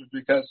artist was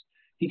because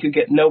he could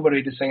get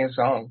nobody to sing his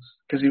songs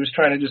because he was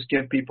trying to just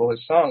give people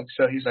his songs.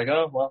 So he's like,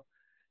 oh well,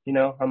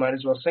 I might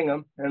as well sing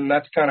them. And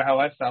that's kind of how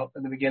I felt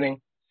in the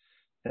beginning.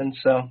 And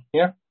so,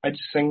 yeah, I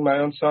just sing my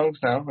own songs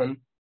now.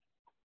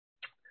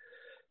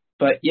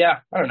 But yeah,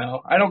 I don't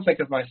know. I don't think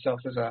of myself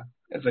as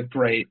a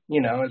great,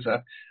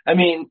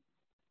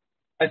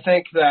 I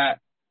think that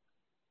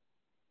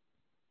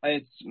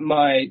it's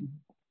my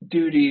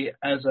duty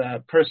as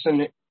a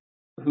person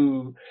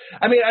who,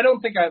 I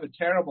don't think I have a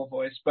terrible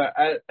voice, but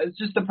it's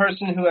just a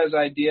person who has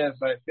ideas.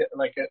 I feel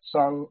like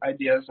song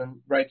ideas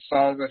and writes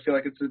songs. I feel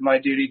like it's my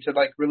duty to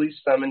like release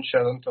them and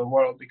show them to the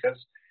world,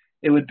 because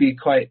it would be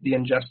quite the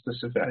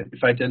injustice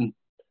if I didn't.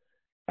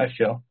 I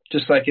feel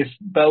just like if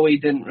Bowie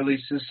didn't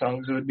release his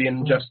songs, it would be an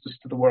injustice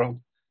to the world.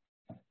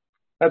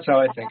 That's how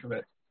I think of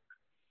it.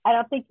 I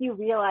don't think you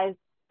realize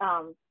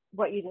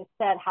what you just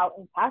said, how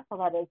impactful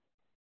that is,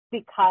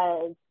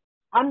 because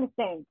I'm the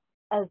same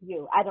as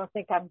you. I don't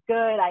think I'm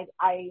good.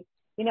 I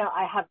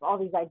have all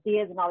these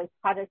ideas and all these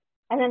projects,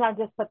 and then I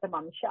just put them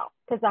on the shelf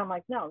because I'm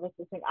like, no,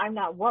 this isn't, I'm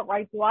not, what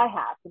right do I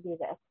have to do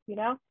this,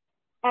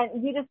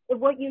 And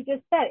what you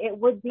just said, it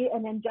would be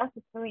an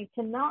injustice for me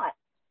to not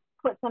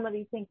put some of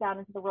these things out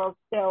into the world.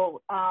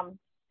 So,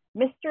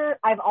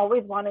 I've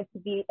always wanted to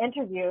be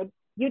interviewed.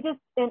 You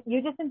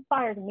just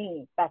inspired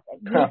me,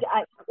 Beckett.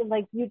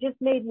 You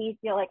just made me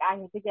feel like I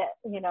need to get,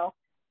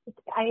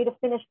 I need to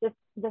finish this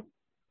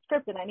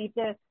script, and I need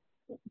to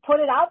put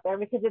it out there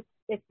because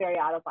it's very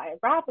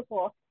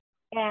autobiographical,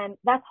 and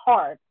that's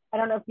hard. I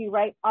don't know if you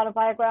write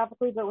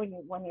autobiographically, but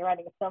when you're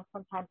writing a film,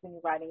 sometimes when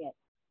you're writing it,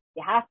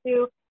 you have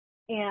to.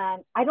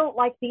 And I don't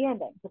like the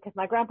ending because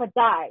my grandpa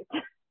died.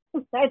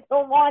 I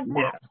don't want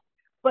that. Yeah.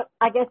 But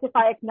I guess if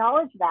I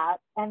acknowledge that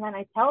and then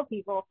I tell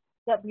people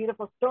that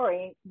beautiful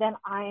story, then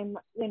then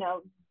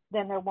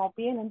there won't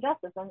be an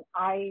injustice. And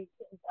I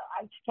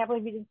just can't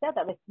believe you just said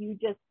that. Like, you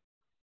just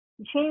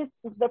changed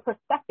the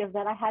perspective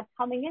that I had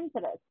coming into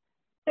this.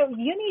 So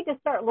you need to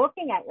start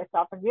looking at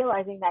yourself and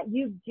realizing that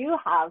you do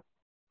have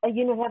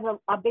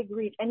a big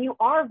reach, and you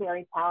are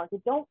very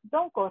talented. Don't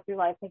go through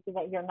life thinking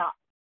that you're not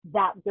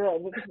that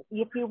good, because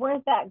if you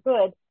weren't that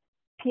good,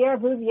 Pierre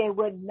Bouvier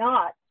would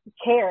not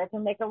care to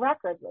make a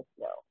record with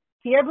you.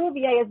 Pierre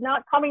Bouvier is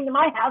not coming to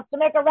my house to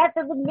make a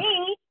record with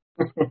me.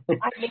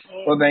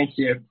 Well, thank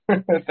you.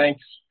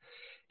 Thanks.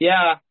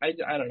 Yeah,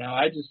 I don't know.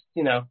 I just,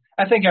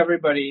 I think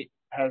everybody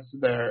has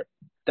their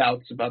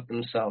doubts about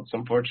themselves,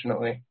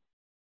 unfortunately.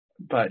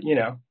 But,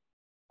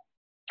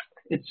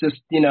 it's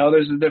just,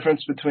 there's a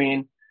difference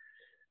between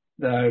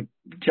the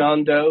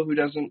John Doe who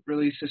doesn't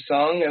release a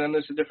song, and then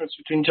there's a difference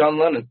between John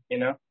Lennon,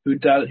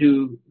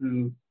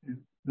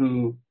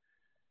 who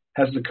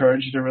has the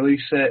courage to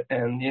release it,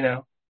 and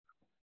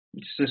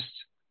it's just,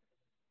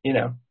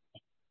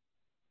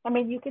 I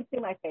mean, you can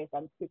see my face.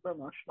 I'm super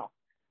emotional.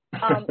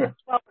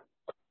 So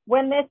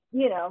when this,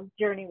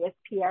 journey with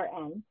Pierre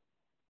ends,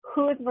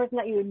 who is the person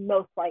that you would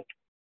most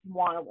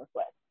want to work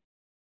with?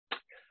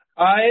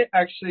 I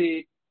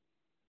actually.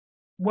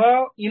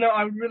 Well,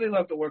 I really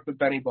love to work with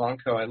Benny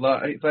Blanco.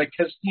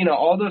 Because,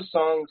 all those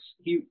songs,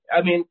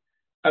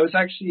 I was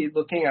actually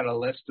looking at a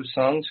list of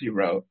songs he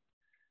wrote.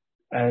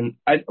 And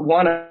I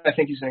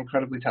think he's an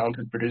incredibly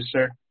talented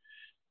producer.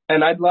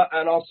 And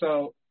and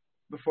also,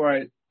 before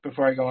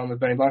I go on with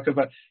Benny Blanco,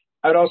 but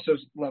I'd also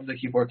love to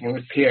keep working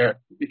with Pierre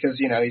because,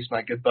 he's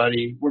my good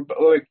buddy. We're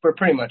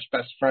pretty much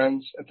best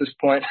friends at this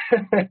point.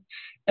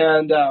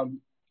 And,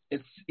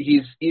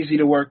 he's easy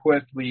to work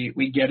with.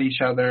 We get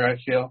each other, I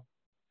feel.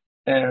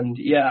 And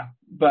yeah,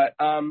 but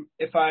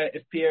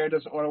if Pierre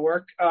doesn't want to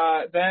work,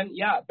 then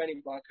yeah, Benny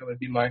Blanco would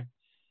be my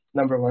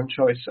number one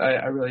choice.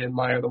 I really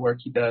admire the work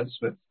he does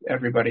with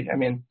everybody. I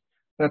mean,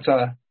 that's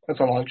a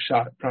long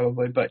shot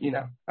probably, but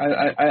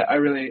I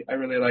really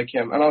like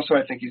him. And also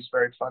I think he's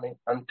very funny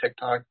on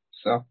TikTok,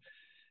 so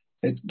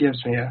it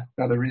gives me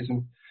another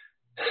reason.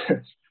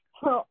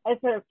 Well, I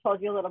sort of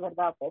told you a little bit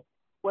about this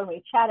when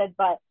we chatted,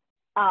 but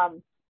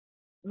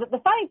the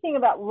funny thing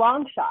about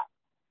long shots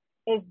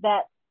is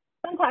that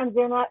sometimes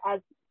they're not as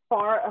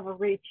far of a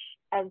reach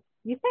as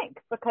you think,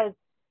 because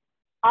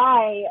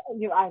I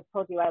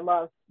told you I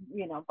love,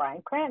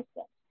 Bryan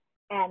Cranston,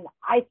 and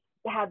I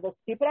had this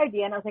stupid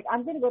idea, and I was like,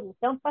 I'm going to go to the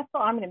film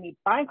festival, I'm going to meet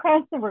Bryan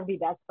Cranston, we're going to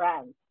be best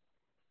friends.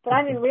 But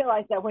I didn't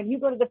realize that when you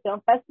go to the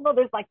film festival,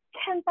 there's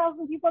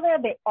 10,000 people there.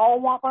 They all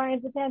want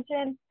Bryan's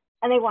attention,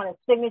 and they want his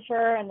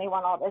signature, and they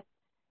want all this.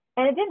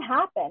 And it didn't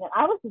happen, and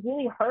I was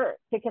really hurt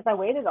because I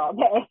waited all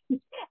day,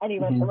 and he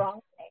went the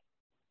wrong way.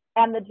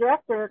 And the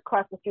director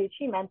across the street,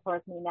 she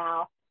mentors me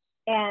now.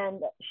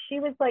 And she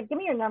was like, give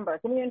me your number,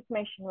 give me your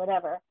information,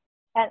 whatever.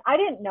 And I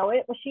didn't know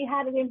it, but she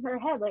had it in her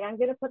head. I'm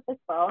going to put this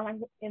girl and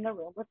I'm in the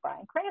room with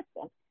Bryan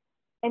Cranston.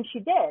 And she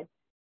did.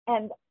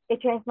 And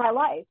it changed my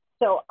life.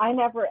 So I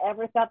never,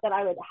 ever thought that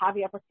I would have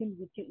the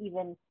opportunity to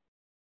even,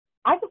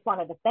 I just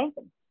wanted to thank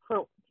him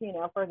for,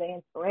 for the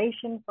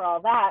inspiration, for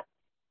all that.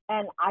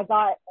 And I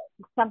got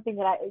something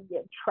that I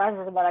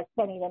treasure that I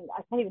can't even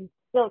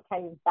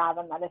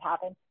fathom that it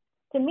happened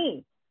to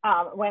me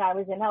when I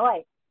was in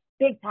LA.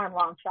 Big time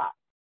long shot.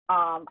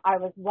 I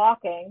was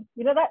walking,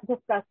 that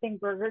disgusting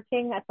Burger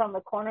King that's on the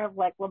corner of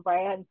La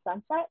Brea and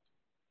Sunset?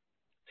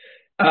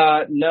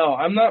 No,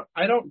 I'm not.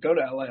 I don't go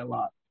to LA a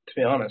lot, to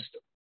be honest.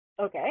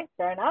 Okay,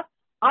 fair enough.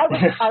 I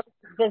was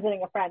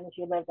visiting a friend and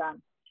she lived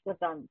on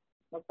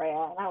La Brea,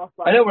 and I was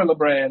like, I know where La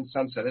Brea and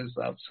Sunset is,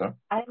 though. So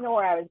I didn't know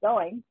where I was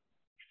going,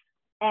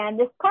 and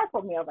this car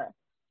pulled me over.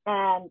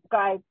 And the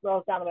guy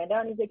rolls down the window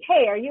and he's like,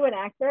 "Hey, are you an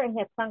actor?" And he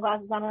has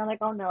sunglasses on, and I'm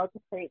like, "Oh no, it's a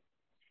creep."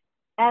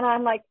 And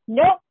I'm like,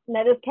 "Nope." And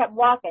I just kept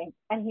walking.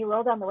 And he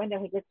rolled down the window.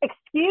 He goes,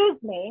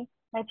 "Excuse me."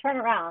 And I turn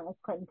around. It's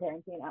Quentin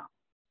Tarantino.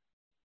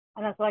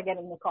 And that's when I get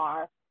in the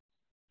car.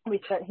 He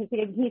said,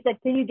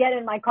 "Can you get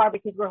in my car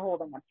because we're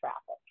holding up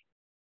traffic?"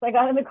 So I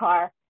got in the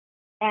car,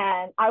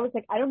 and I was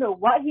like, I don't know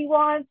what he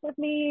wants with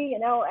me,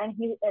 and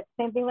it's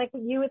same thing like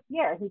with you with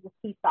Pierre.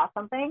 He saw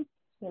something,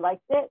 he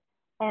liked it,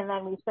 and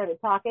then we started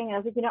talking, and I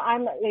was like,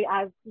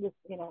 I was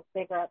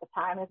bigger at the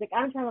time. I was like,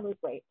 I'm trying to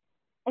lose weight.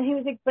 And he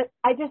was like, but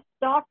I just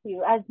stalk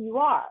you as you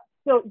are.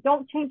 So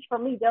don't change for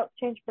me, don't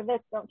change for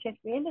this, don't change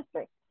for the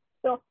industry.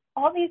 So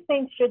all these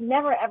things should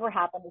never, ever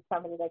happen to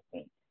somebody like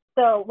me.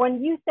 So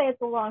when you say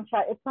it's a long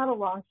shot, it's not a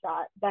long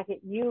shot,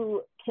 Beckett.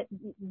 You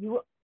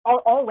are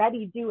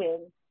already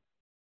doing,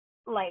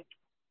 like,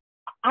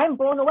 I'm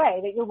blown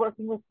away that you're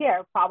working with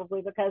Pierre,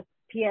 probably because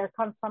Pierre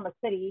comes from a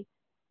city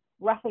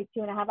roughly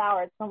 2.5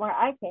 hours from where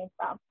I came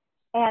from.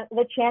 And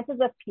the chances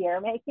of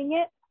Pierre making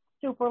it,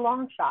 super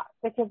long shot,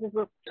 because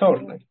we're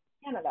totally in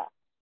Canada.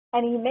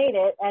 And he made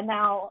it, and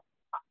now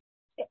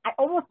I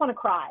almost want to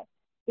cry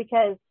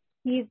because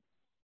he's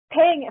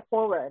paying it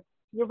forward.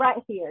 You're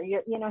right here.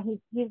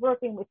 He's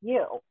working with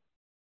you.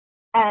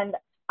 And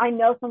I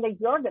know someday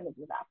you're going to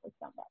do that for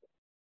somebody.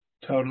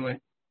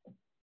 Totally.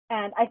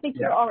 And I think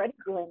you're already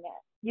doing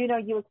it.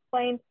 You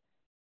explained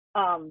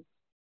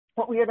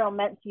what Weirdo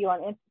meant to you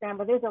on Instagram,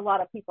 but there's a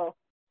lot of people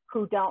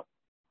who don't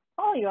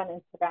follow you on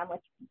Instagram,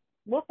 which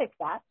we'll fix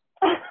that.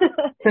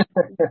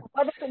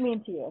 What does it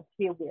mean to you to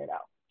be a weirdo?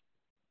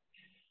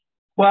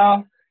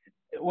 Well,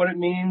 what it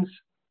means,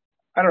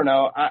 I don't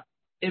know.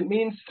 It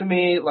means to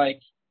me,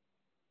 like,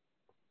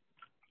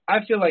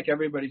 I feel like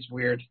everybody's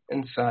weird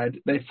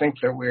inside. They think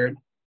they're weird.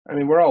 I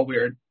mean, we're all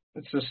weird.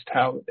 It's just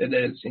how it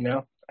is, I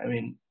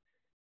mean,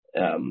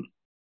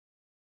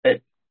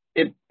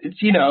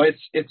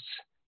 it's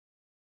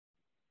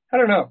I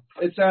don't know.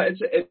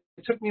 It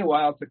took me a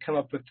while to come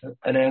up with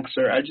an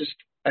answer. I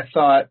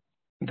thought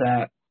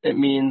that it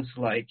means,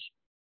 like,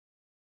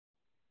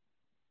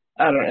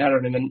 I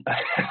don't even,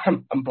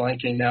 I'm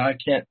blanking now. I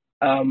can't,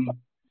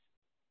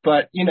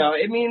 but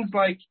it means,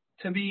 like,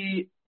 to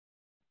be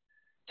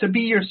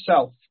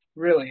yourself,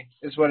 really,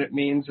 is what it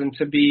means. And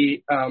to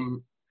be,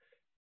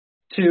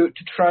 to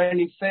try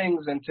new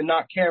things and to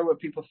not care what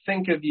people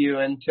think of you,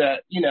 and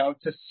to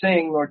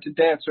sing or to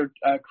dance or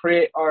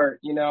create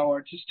art,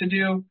 or just to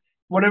do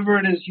whatever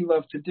it is you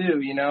love to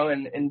do,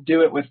 and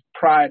do it with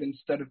pride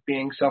instead of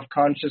being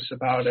self-conscious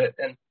about it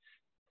and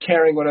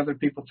caring what other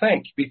people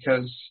think,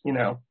 because,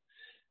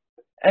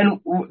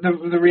 and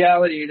the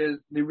reality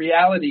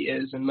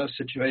is in most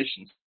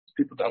situations,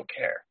 people don't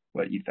care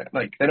what you think.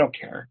 Like, they don't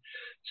care.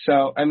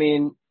 So, I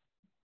mean,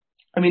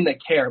 they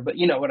care, but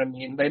you know what I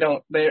mean? They're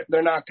not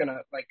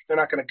gonna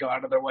go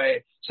out of their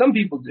way. Some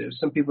people do.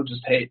 Some people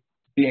just hate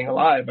being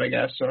alive, I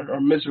guess,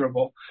 or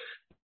miserable.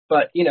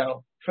 But,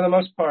 for the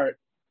most part,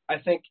 I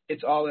think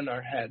it's all in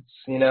our heads,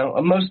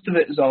 most of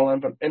it is all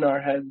in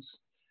our heads.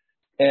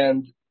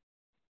 And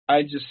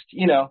I just,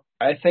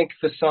 I think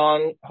the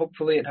song,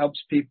 hopefully it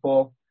helps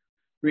people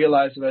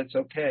realize that it's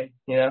okay,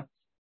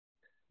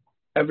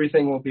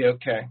 everything will be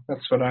okay.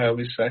 That's what I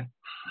always say.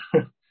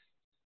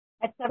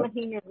 At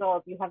 17 years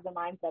old, you have the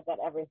mindset that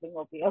everything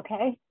will be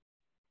okay.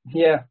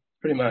 Yeah,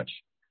 pretty much.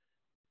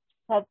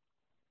 That's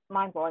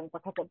mind-blowing,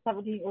 because at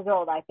 17 years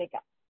old, I think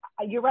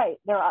you're right.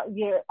 There are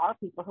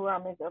people who are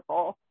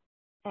miserable,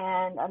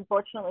 and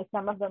unfortunately,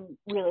 some of them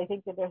really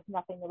think that there's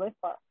nothing to live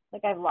for.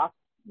 Like, I've lost,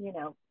 2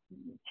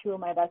 of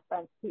my best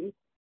friends to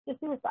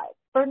suicide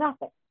for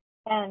nothing,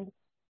 and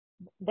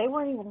they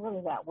weren't even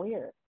really that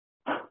weird.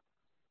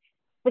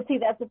 But see,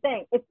 that's the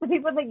thing. It's the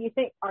people that you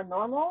think are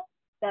normal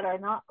that are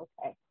not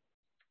okay.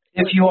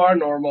 If you are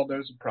normal,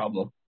 there's a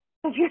problem.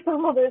 If you're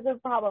normal, there's a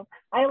problem.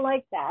 I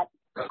like that.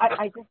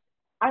 I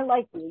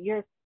like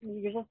you.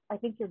 You're just, I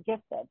think you're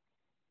gifted.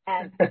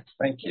 And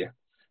thank you.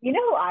 You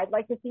know who I'd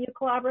like to see you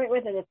collaborate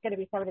with? And it's going to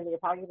be somebody that you're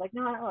probably like,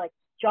 no, I don't like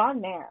John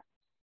Mayer.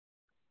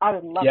 I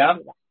would love to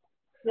do that.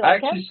 I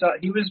actually saw,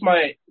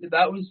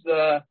 that was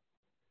the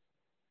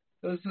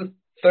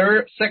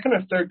second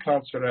or third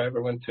concert I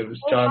ever went to. It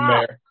was John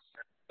Mayer.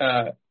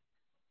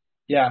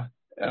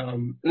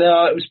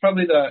 No, it was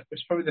probably the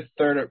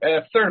third or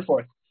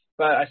fourth.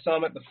 But I saw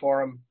him at the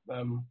Forum,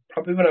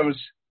 probably when I was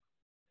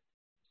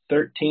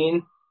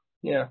 13.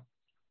 Yeah.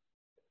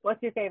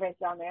 What's your favorite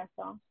John Mayer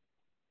song?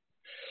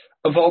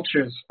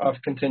 Vultures off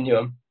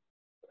Continuum.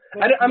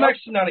 I'm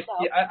actually not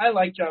I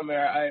like John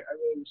Mayer. I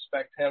really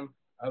respect him,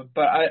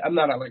 but I'm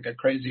not a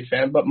crazy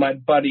fan. But my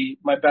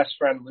best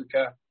friend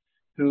Luca,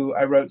 who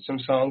I wrote some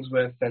songs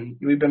with, and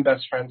we've been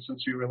best friends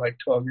since we were like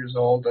 12 years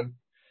old, and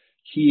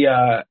he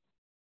was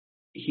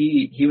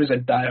a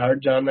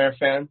diehard John Mayer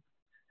fan,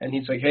 And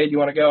he's like, hey, do you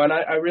want to go? And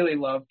I really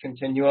love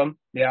Continuum,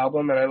 the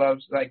album, and I love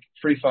like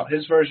Free Fall.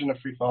 His version of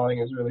Free Falling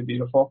is really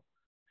beautiful.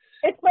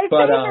 It's my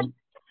favorite.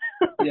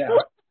 Yeah.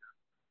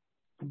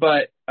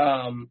 But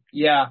John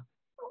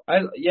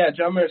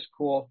Mayer's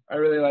cool. I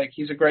really like.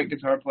 He's a great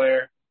guitar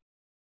player,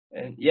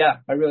 and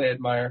I really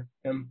admire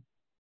him.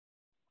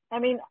 I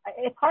mean,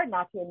 it's hard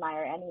not to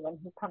admire anyone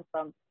who comes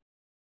from,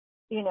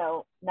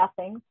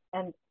 nothing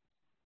and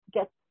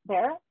gets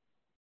there.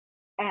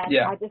 And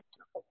I just,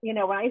 when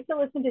I used to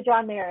listen to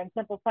John Mayer and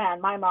Simple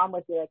Plan, my mom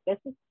would be like, "This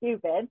is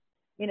stupid."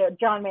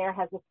 John Mayer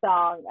has a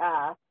song,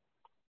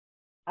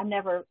 "I'm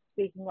Never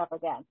Speaking Up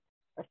Again,"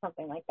 or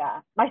something like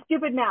that. "My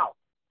Stupid Mouth."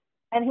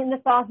 And in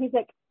the song, he's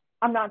like,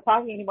 "I'm not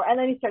talking anymore." And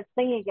then he starts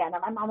singing again.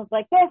 And my mom was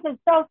like, "This is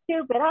so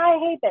stupid. I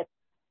hate this."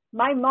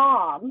 My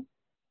mom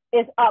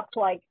is up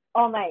like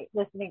all night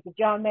listening to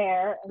John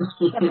Mayer and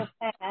Simple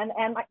Plan.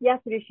 And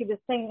yesterday she was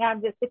singing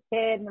 "I'm Just a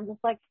Kid." And I'm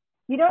just like,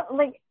 you don't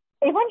like,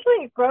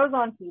 eventually it grows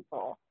on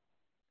people.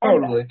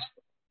 Totally.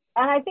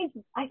 And I think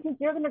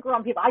you're going to grow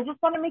on people. I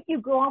just want to make you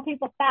grow on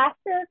people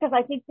faster because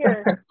I think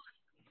you're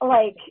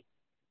like,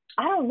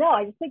 I don't know.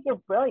 I just think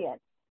you're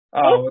brilliant.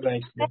 Oh,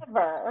 thank you.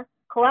 Ever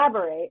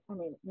collaborate, I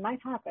mean, it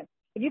might happen.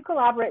 If you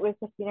collaborate with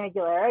Christina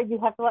Aguilera, you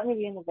have to let me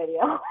be in the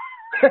video.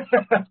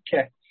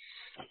 Okay.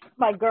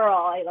 My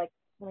girl,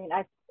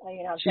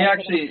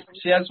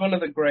 she has one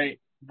of the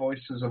great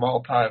voices of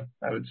all time,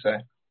 I would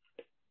say.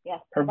 Yes.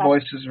 Her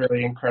voice is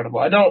really incredible.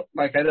 I'm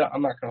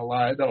not gonna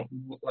lie,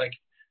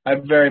 I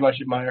very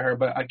much admire her,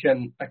 but I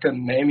couldn't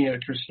name you a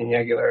Christina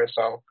Aguilera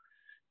song.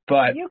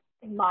 But you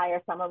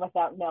admire someone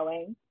without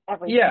knowing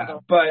everything. Yeah,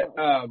 but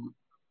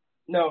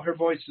no, her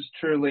voice is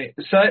truly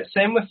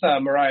same with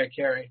Mariah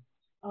Carey.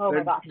 Oh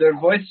my gosh. Their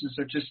voices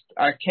are just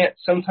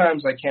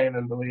sometimes I can't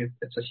even believe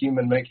it's a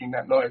human making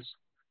that noise.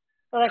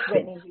 Well, that's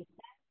Whitney.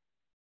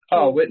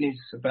 Oh, Whitney's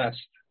the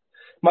best.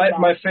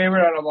 My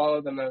favorite out of all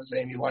of them is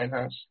Amy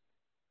Winehouse.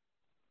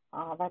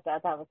 Oh, that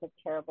was a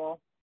terrible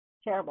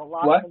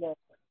loss. What?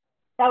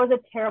 That was a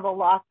terrible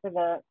loss for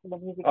the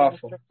music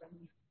industry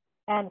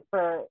and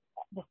for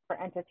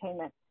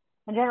entertainment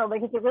in general,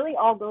 because it really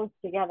all goes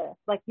together.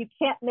 Like, you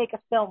can't make a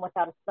film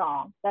without a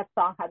song. There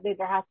has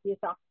to be a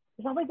song.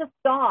 There's always a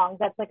song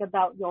that's like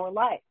about your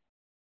life.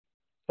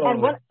 Totally.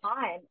 And what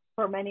time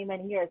for many,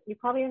 many years, you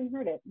probably haven't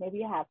heard it. Maybe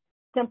you have.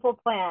 Simple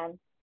Plan,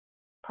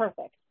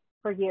 Perfect.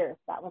 For years,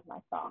 that was my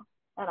song.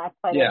 And I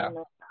played it in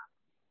the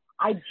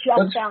I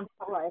just found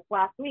out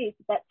last week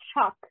that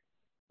Chuck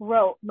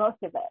wrote most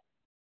of it.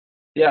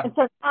 Yeah. And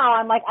so now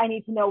I'm like, I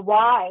need to know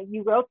why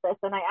you wrote this.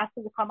 And I asked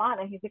him to come on,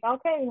 and he's like,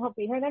 okay, he'll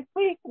be here next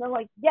week. And I'm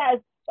like, yes,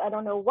 I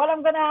don't know what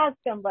I'm going to ask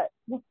him, but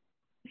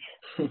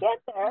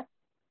get there.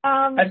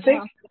 I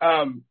think,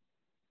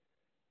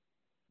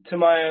 to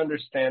my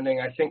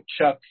understanding, I think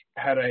Chuck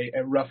had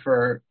a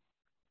rougher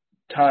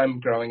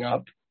time growing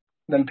up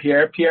than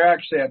Pierre. Pierre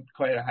actually had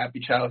quite a happy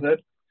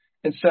childhood.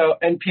 And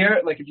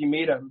Pierre, like, if you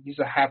meet him, he's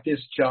the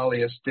happiest,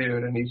 jolliest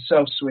dude, and he's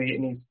so sweet,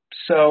 and he's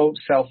so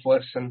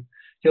selfless, and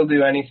he'll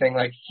do anything.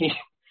 Like, he's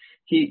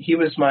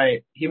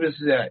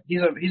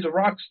a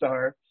rock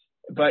star,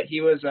 but he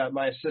was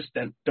my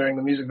assistant during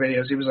the music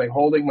videos. He was like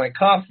holding my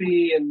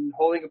coffee and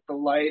holding up the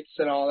lights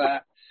and all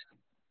that.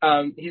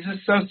 He's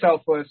just so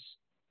selfless,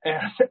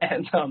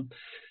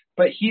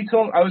 but he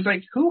told, I was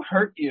like, who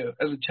hurt you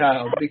as a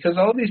child? Because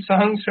all these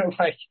songs are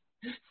like,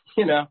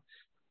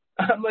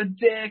 I'm a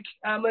dick,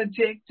 I'm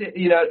addicted,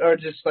 or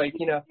just like,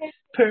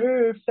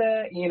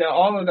 perfect,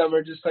 all of them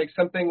are just like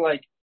something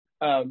like,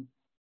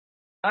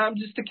 I'm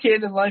just a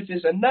kid and life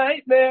is a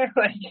nightmare.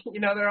 Like,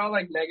 they're all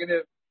like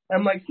negative.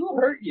 I'm like, who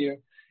hurt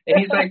you? And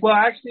he's like, well,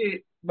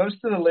 actually,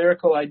 most of the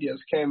lyrical ideas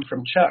came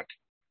from Chuck.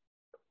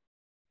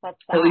 That's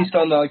at least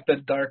on the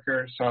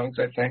darker songs,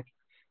 I think.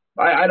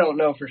 I don't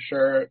know for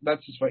sure.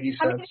 That's just what he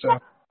said.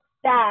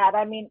 Sad.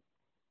 I mean,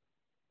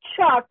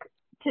 Chuck,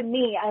 to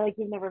me,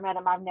 you've never met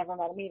him. I've never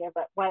met him either.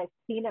 But what I've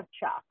seen of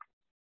Chuck,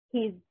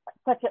 he's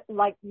much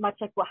like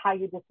how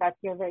you described.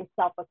 You're a very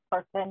selfless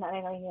person. And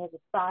I know he has a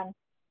son,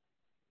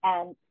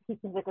 and he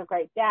seems like a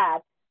great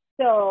dad.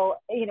 So,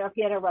 if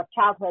he had a rough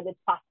childhood, it's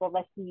possible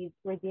that he's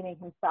redeeming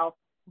himself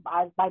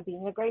by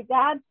being a great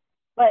dad.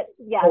 But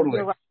yeah, totally.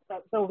 You're right.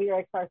 The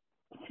lyrics are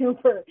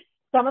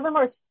some of them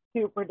are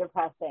super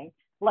depressing.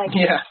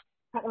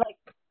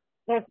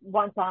 There's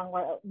one song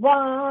where,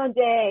 one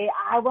day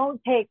I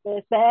won't take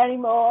this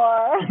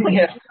anymore.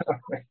 Yeah.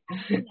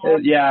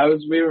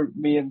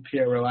 Me and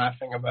Pierre were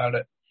laughing about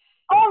it.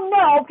 Oh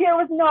no, Pierre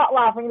was not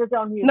laughing at his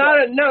own music.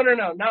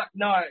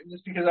 No,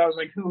 just because I was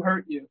like, who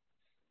hurt you?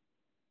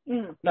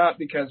 Not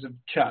because of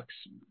Chuck's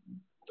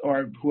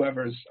or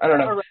whoever's, I don't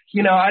know.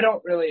 I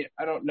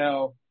don't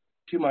know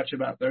too much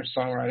about their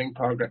songwriting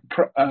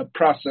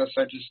process.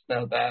 I just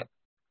know that.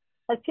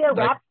 Has Pierre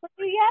rapped for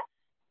you yet?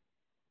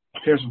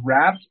 Pierre's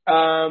rapped?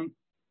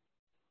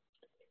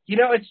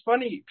 It's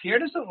funny. Pierre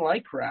doesn't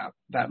like rap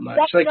that much.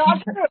 That's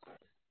not true.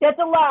 That's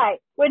a lie.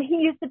 When he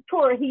used to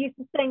tour, he used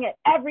to sing it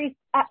every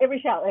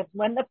show.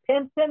 When the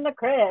pimp's in the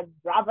crib,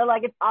 drop it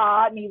like it's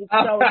hot, and he was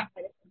so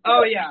excited.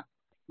 Oh, yeah.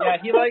 Yeah,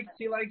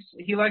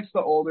 he likes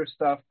the older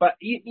stuff, but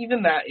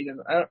even that he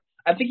doesn't.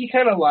 I think he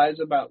kind of lies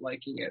about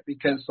liking it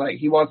because like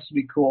he wants to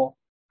be cool.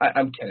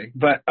 I'm kidding,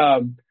 but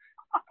I'm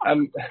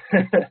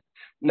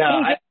no,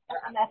 I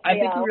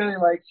think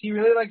he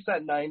really likes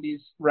that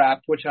 '90s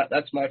rap, which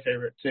that's my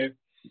favorite too.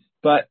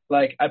 But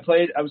like I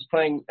was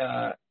playing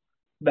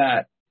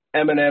that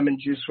Eminem and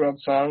Juice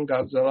WRLD song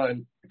Godzilla,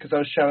 and because I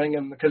was showing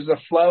him because the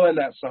flow in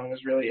that song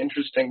is really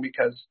interesting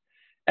because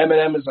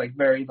Eminem is like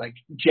very like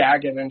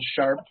jagged and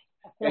sharp,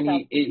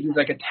 and he's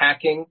like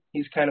attacking.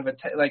 He's kind of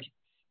like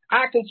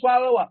I can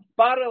swallow up,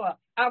 bottle up,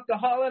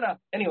 alcohol in up.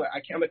 Anyway,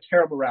 I'm a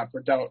terrible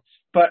rapper, don't.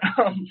 But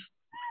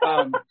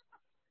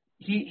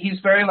he's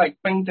very like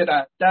bing da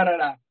da da da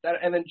da,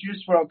 and then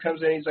Juice WRLD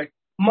comes in. He's like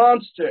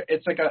monster.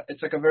 It's like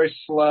a very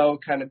slow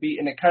kind of beat,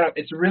 and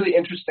it's really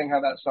interesting how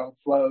that song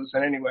flows.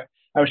 And anyway,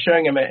 I was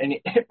showing him it, and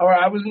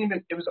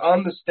it was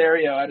on the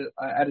stereo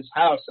at his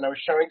house, and I was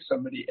showing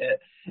somebody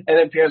it, and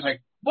then Pierre's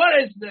like, "What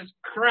is this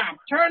crap?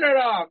 Turn it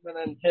off!" And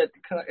then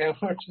and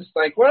we're just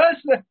like, "What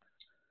is this?"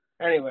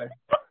 Anyway.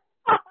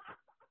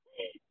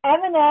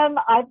 Eminem,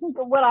 I think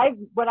what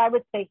I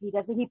would say he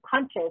does is he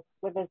punches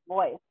with his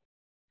voice.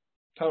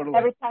 Totally.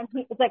 Every time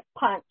it's like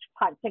punch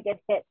to get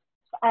hit.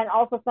 And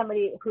also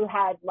somebody who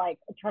had like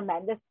a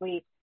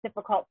tremendously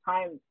difficult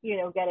time,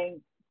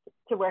 getting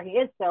to where he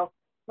is. So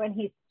when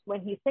he's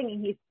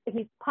singing,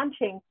 he's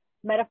punching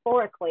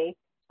metaphorically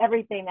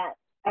everything that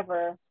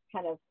ever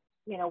kind of,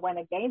 went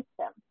against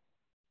him.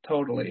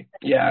 Totally.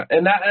 Yeah.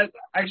 And that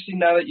actually,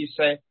 now that you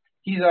say,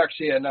 he's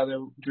actually another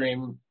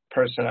dream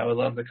person I would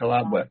love to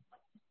collab with.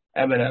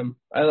 Eminem.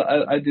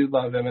 I do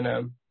love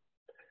Eminem.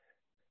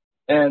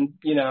 And,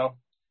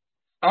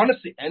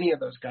 honestly, any of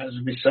those guys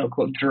would be so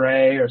cool.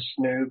 Dre or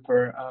Snoop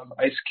or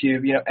Ice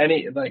Cube,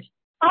 any, like.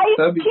 Ice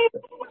Cube?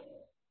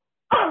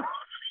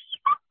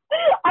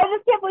 I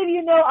just can't believe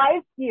you know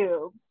Ice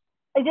Cube.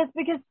 Just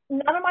because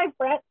none of my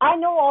friends, I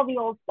know all the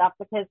old stuff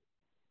because,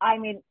 I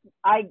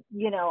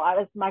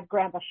was my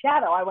grandpa's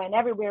shadow. I went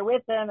everywhere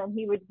with him and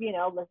he would,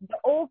 listen to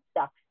old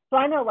stuff. So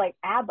I know like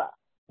ABBA.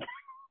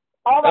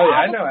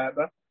 I know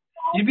ABBA.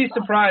 You'd be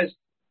surprised.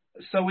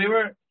 So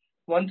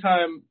one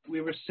time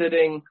we were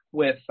sitting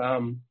with,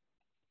 oh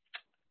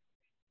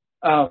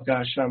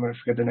gosh, I'm going to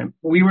forget the name.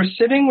 We were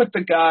sitting with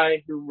the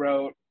guy who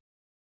wrote,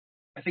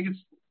 I can't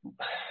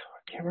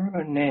remember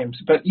their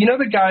names, but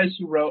the guys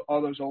who wrote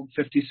all those old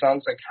 50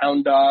 songs like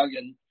Hound Dog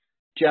and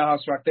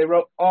Jailhouse Rock, they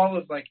wrote all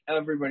of like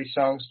everybody's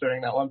songs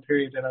during that one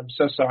period, and I'm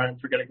so sorry I'm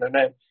forgetting their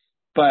name.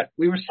 But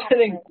we're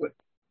sitting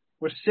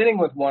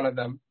with one of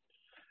them,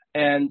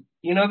 and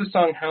the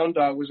song Hound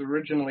Dog was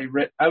originally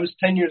written, I was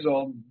 10 years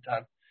old at the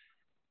time,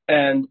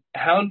 and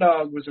Hound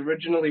Dog was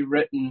originally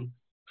written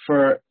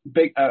for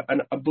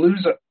a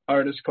blues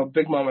artist called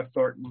Big Mama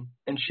Thornton,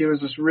 and she was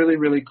this really,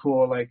 really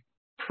cool, like,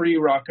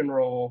 pre-rock and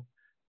roll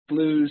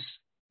blues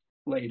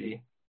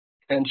lady,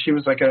 and she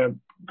was like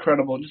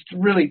just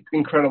really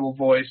incredible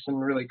voice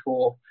and really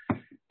cool,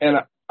 and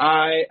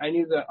I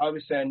knew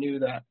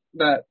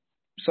that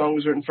song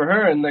was written for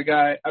her, and the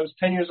guy, I was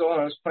 10 years old,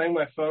 and I was playing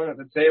my phone at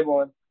the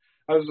table, and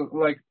I was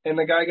like, and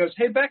the guy goes,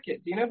 "Hey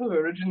Beckett, do you know who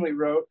originally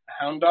wrote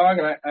Hound Dog?"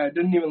 And I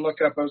didn't even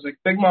look up. I was like,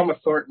 "Big Mama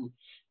Thornton,"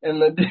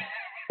 and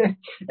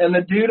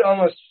the dude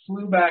almost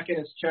flew back in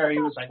his chair. He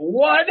was like,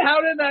 "What?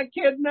 How did that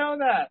kid know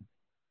that?"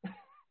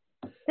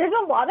 There's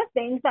a lot of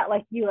things that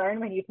like you learn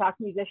when you talk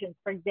to musicians.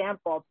 For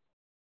example,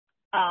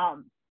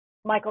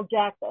 Michael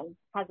Jackson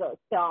has a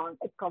song.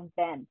 It's called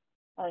Ben.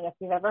 I don't know if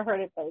you've ever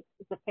heard it, but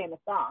it's a famous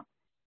song.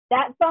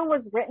 That song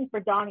was written for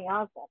Donny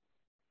Osmond,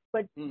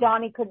 but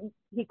Donny couldn't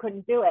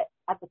do it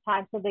at the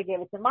time, so they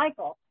gave it to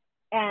Michael.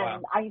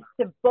 And wow. I used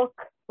to book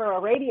for a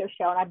radio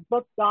show, and I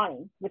booked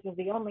Donny, which was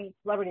the only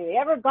celebrity they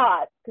ever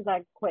got because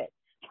I quit.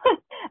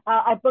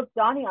 I booked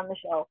Donny on the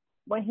show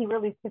when he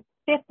released his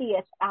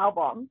 50th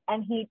album,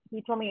 and he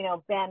told me,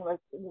 Ben was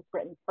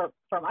written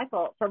for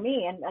Michael, for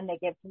me, and they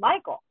gave it to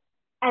Michael.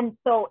 And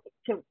so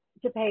to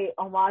pay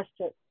homage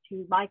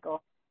to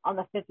Michael on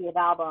the 50th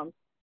album,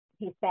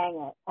 he sang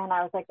it. And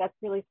I was like, that's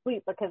really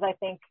sweet because I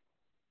think,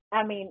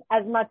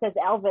 as much as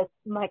Elvis,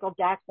 Michael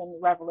Jackson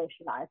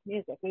revolutionized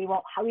music. We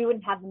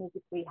wouldn't have the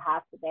music we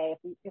have today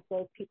if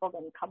those people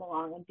didn't come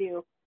along and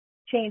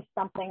change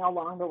something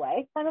along the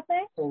way, kind of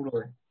thing.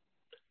 Totally.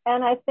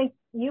 And I think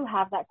you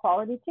have that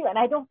quality too. And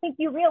I don't think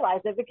you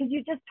realize it because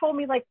you just told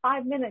me like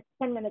 5 minutes,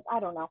 10 minutes, I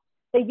don't know,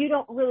 that you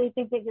don't really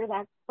think that you're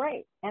that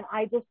great. And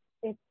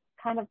it's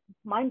kind of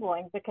mind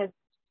blowing because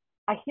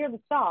I hear the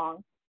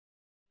song.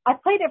 I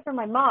played it for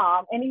my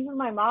mom, and even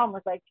my mom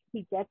was like,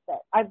 he gets it.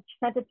 I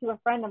sent it to a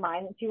friend of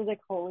mine, and she was like,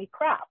 holy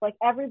crap. Like,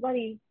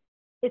 everybody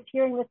is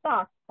hearing the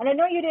song. And I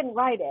know you didn't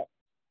write it,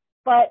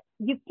 but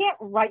you can't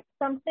write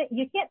something.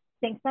 You can't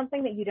sing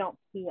something that you don't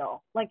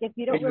feel. Like, if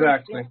you don't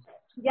exactly. Really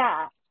feel,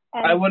 yeah.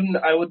 And I would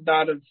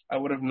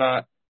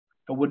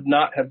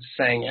not have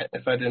sang it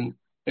if I didn't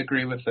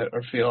agree with it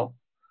or feel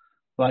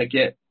like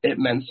it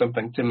meant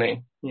something to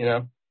me,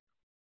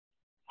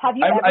 Have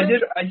you ever?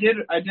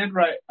 I did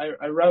write.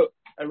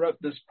 I wrote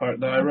this part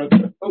though. I wrote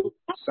the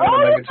sound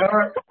of my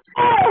guitar.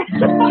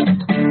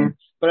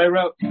 But I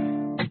wrote,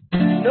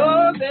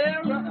 no,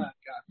 there are,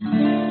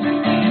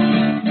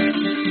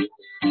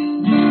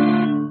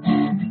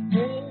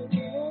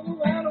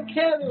 I don't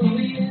care who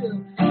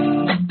you.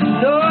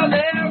 No,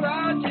 there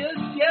are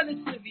just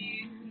jealous of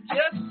you,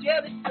 just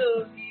jealous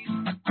of you.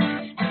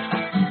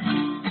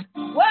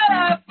 What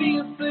I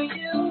feel for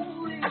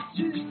you is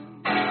true,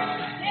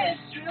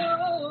 it's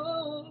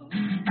true.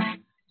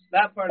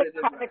 That part is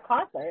a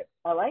concert.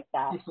 I like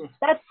that.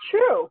 That's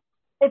true.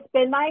 It's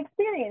been my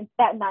experience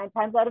that 9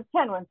 times out of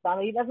 10 when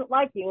somebody doesn't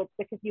like you, it's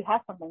because you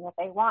have something that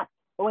they want.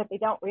 But what they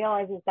don't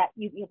realize is that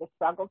you either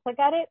struggled to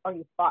get it or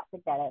you fought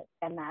to get it.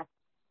 And that's,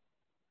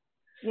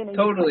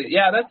 totally.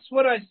 Yeah, that's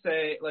what I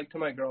say, like, to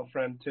my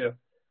girlfriend, too.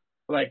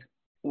 Like,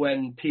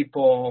 when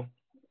people,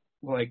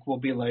 like, will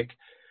be like,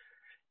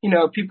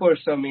 people are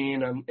so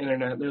mean on the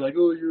internet. They're like,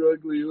 oh, you're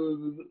ugly.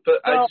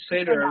 But I just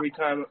say to her every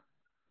time,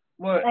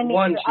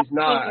 one, she's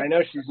not. I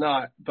know she's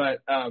not. But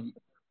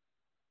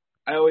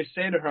I always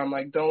say to her, I'm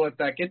like, don't let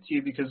that get to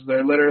you, because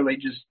they're literally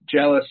just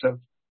jealous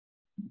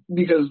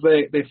because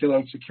they feel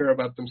insecure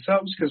about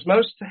themselves, because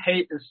most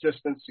hate is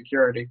just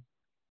insecurity.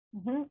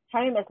 Mm-hmm.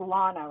 Her name is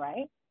Lana,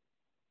 right?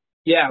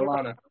 Yeah,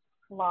 Lana.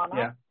 Lana.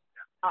 Yeah.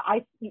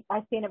 I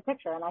seen a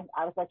picture and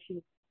I was like,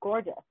 she's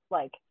gorgeous.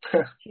 Like,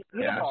 she's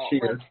beautiful. Yeah, she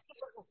is.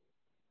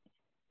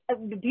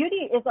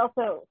 Beauty is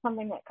also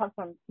something that comes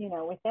from,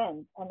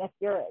 within. And if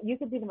you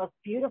could be the most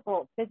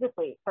beautiful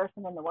physically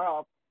person in the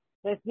world,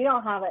 but if you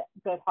don't have a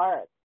good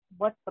heart,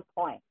 what's the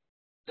point?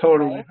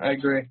 Totally. Right? I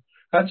agree.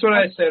 That's what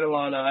I say to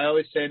Lana. I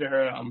always say to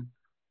her,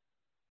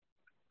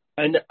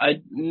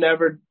 I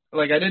never,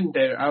 like, I didn't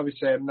date her.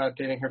 Obviously, I'm not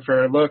dating her for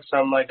her looks.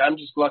 I'm like, I'm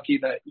just lucky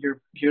that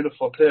you're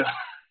beautiful, too.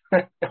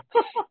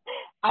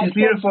 She's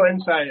beautiful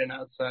inside and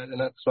outside, and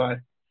that's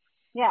why.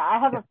 Yeah, I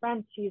have a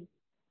friend.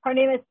 Her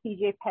name is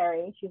TJ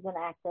Perry. She's an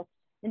actress,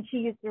 and she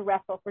used to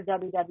wrestle for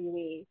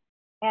WWE.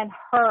 And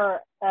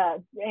her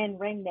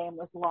in-ring name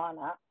was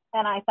Lana.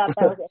 And I thought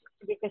that was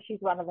interesting because she's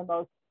one of the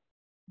most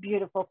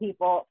beautiful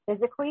people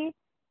physically.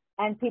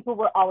 And people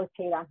would always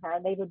hate on her.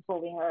 And they would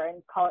bully her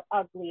and call her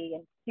ugly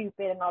and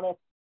stupid and all this.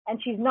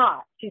 And she's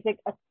not. She's like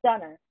a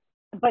stunner.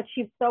 But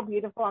she's so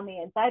beautiful on the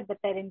inside, but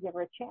they didn't give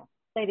her a chance.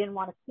 They didn't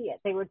want to see it.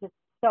 They were just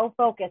so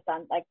focused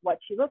on, like, what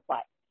she looked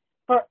like.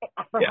 For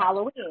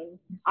Halloween,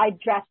 I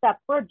dressed up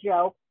for a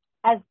joke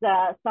as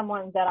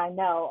someone that I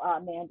know,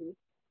 Mandy.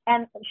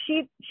 And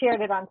she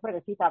shared it on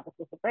Twitter. She thought this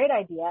was a great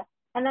idea.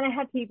 And then I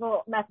had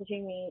people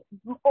messaging me,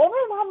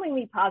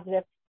 overwhelmingly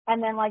positive.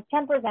 And then, like,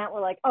 10% were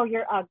like, oh,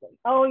 you're ugly.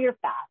 Oh, you're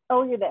fat.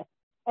 Oh, you're this.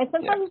 And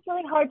sometimes it's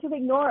really hard to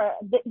ignore,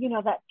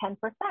 that 10%.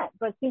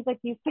 But it seems like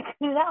you figured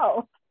it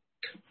out.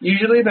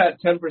 Usually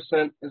that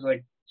 10% is,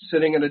 like,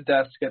 sitting at a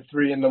desk at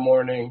 3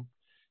 a.m,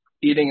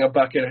 eating a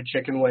bucket of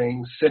chicken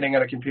wings, sitting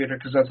at a computer,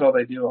 because that's all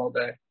they do all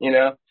day,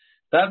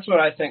 That's what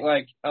I think,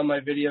 like, on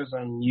my videos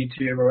on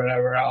YouTube or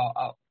whatever,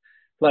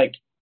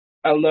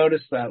 I'll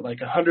notice that, like,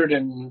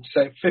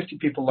 150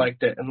 people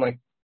liked it and, like,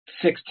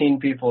 16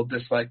 people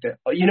disliked it.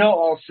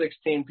 All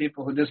 16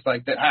 people who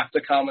disliked it have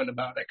to comment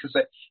about it, because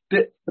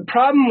the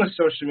problem with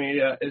social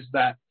media is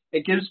that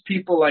it gives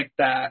people like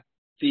that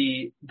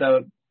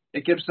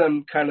it gives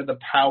them kind of the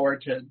power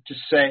to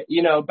just say,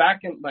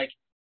 back in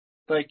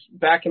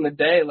back in the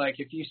day, like,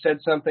 if you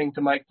said something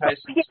to Mike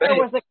Tyson's Pierre face,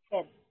 was a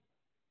kid.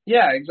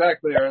 Yeah,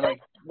 exactly. Or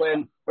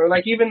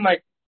even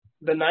like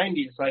the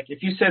 90s, like,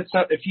 if you said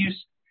something,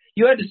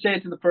 you had to say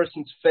it to the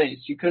person's face.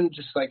 You couldn't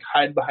just, like,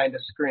 hide behind a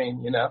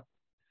screen,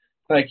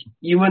 Like,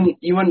 you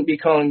wouldn't be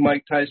calling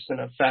Mike Tyson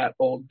a fat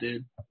old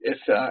dude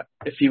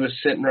if he was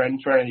sitting right in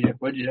front of you,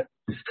 would you?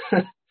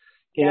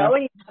 No,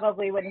 and you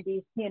probably wouldn't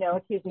be,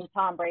 accusing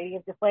Tom Brady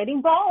of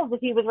deflating balls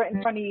if he was right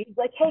in front of you. He's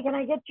like, hey,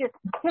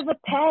 here's a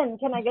pen.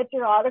 Can I get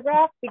your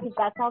autograph? Because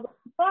that's how the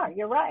are.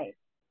 You're right.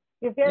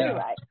 You're very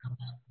right.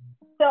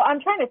 So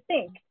I'm trying to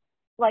think,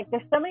 like,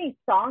 there's so many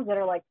songs that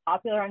are, like,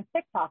 popular on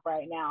TikTok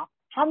right now.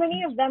 How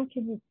many of them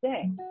can you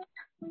sing?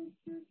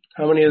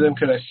 How many of them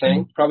could I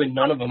sing? Probably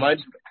none of them. I'm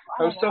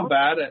so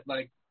bad at,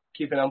 like,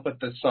 keeping up with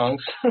the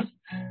songs.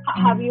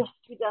 Have you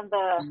done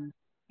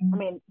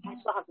I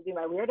still have to do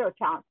my weirdo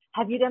challenge.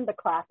 Have you done the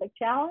classic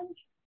challenge?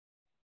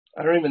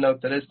 I don't even know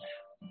what that is.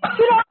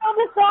 You don't know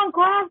the song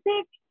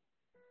Classic?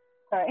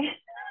 Sorry.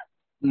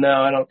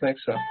 No, I don't think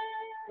so.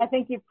 I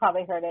think you've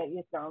probably heard it. You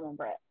just don't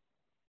remember it.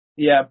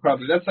 Yeah,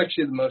 probably. That's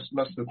actually most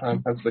of the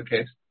time. That's the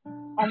case.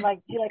 And, like,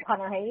 do you like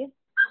Hunter Hayes?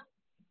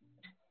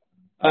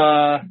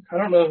 I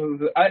don't know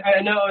who.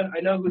 I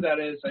know who that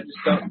is. I just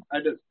don't.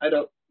 I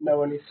don't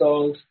know any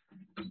songs.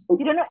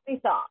 You don't know any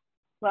songs.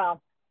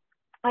 Well,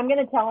 I'm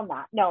going to tell him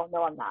that. No,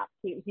 I'm not.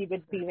 He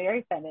would be very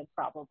offended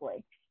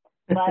probably.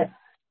 But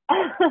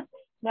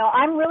no,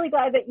 I'm really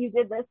glad that you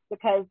did this,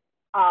 because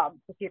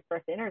it's your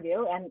first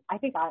interview, and I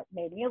think it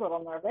made me a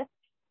little nervous.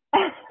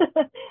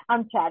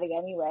 I'm chatting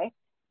anyway,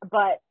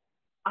 but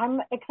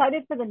I'm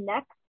excited for the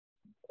next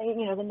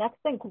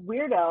thing.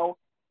 Weirdo.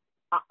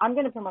 I'm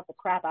going to promote the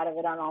crap out of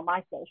it on all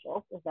my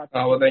socials.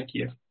 Well, thank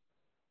you.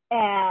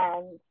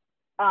 And,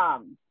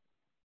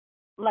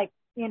 like,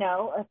 you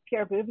know, if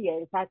Pierre Bouvier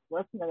decides to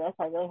listen to this,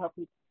 I really hope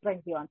he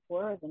brings you on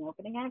tour as an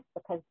opening act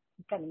because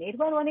he's going to need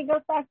one when he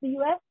goes back to the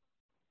U.S.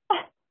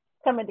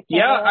 Coming to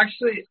Canada. Yeah,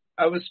 actually,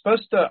 I was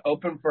supposed to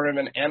open for him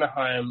in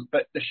Anaheim,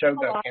 but the show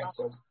got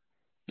canceled.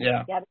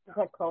 Yeah. Yeah,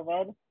 because of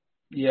COVID.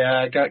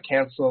 Yeah, it got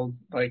canceled.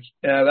 Like,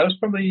 that was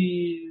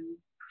probably,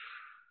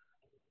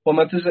 what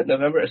month is it?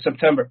 November?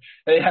 September.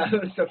 Yeah,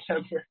 it was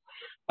September.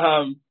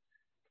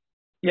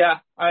 Yeah,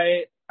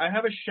 I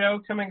have a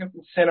show coming up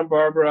in Santa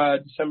Barbara,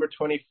 December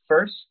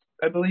 21st,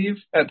 I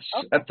believe, at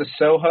the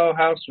Soho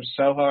House or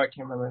Soho. I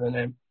can't remember the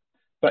name.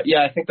 But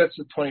yeah, I think that's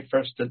the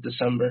 21st of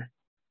December.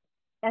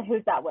 And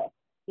who's that with?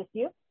 Just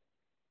you?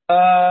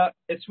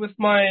 It's with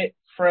my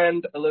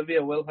friend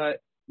Olivia Wilhite.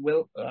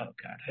 Oh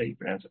God, how do you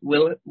pronounce it?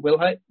 Willett?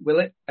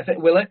 I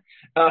think Willett.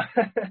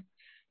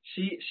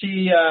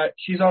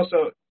 She's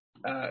also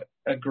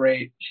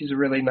she's a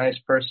really nice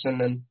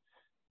person,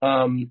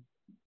 and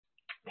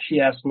she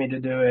asked me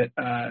to do it.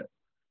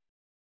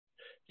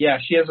 Yeah,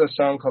 she has a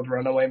song called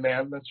Runaway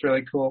Man that's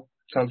really cool.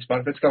 Sounds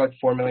fun. It's got like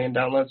 4 million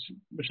downloads,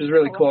 which is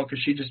really cool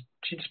because she just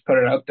put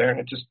it out there and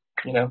it just,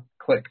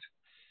 clicked.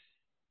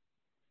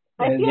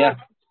 I feel like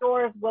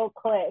stores will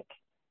click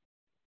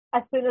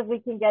as soon as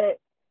we can get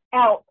it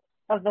out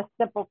of the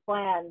Simple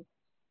Plan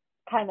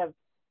kind of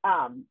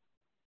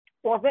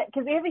orbit,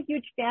 because we have a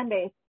huge fan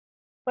base.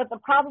 But the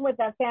problem with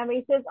that fan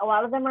base is a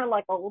lot of them are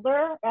like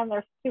older and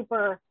they're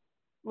super,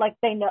 like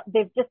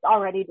they've just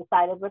already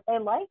decided what they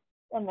like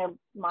and they're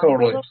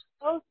totally.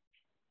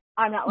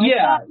 I'm not like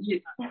that. Yeah.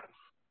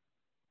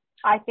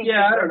 I think.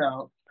 Yeah, I don't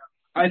know.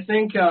 I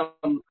think I've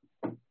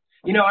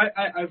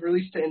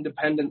released it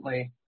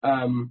independently.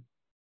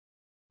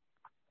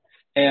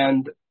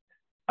 And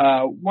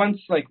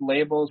once like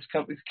labels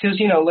come, because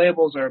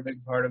labels are a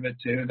big part of it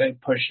too. They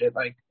push it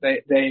like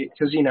they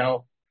because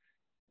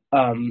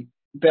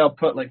they'll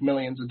put like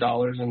millions of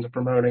dollars into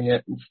promoting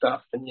it and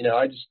stuff. And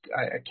I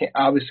can't,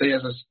 obviously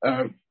as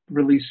a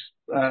release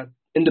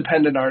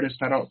independent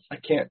artist, I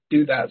can't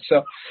do that.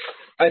 So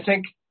I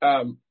think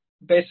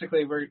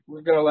basically we're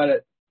gonna let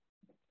it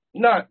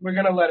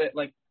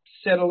like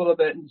sit a little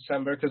bit in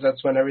December because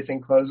that's when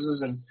everything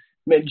closes, and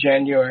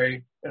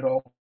mid-January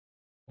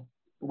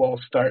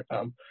we'll start.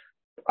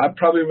 I'll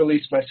probably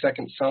release my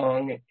second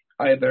song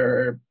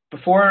either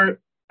before,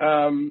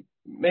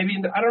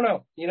 maybe, I don't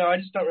know. I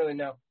just don't really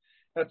know.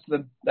 That's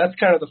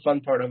kind of the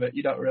fun part of it.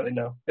 You don't really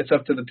know. It's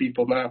up to the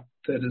people now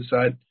to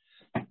decide.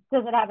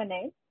 Does it have a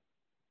name?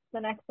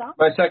 The next song?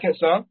 My second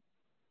song?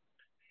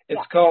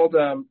 It's called,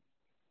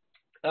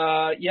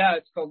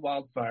 it's called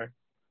Wildfire.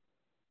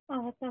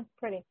 Oh, that sounds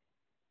pretty.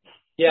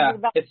 Yeah,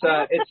 it's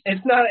not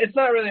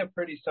really a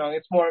pretty song.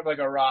 It's more of like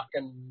a rock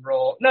and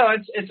roll. No, I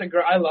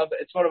love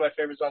it. It's one of my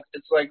favorite songs.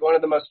 It's like one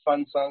of the most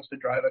fun songs to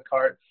drive a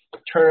car,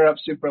 turn it up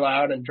super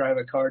loud and drive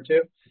a car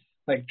to,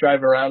 like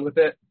drive around with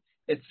it.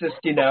 It's just,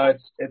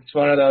 it's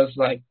one of those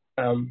like,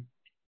 I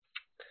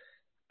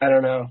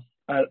don't know.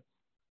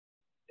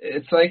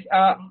 It's like,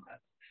 I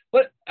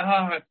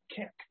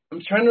can't.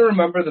 I'm trying to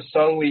remember the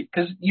song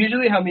because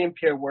usually how me and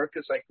Pierre work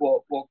is like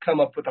we'll come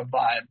up with a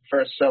vibe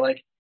first. So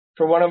like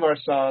for one of our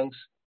songs,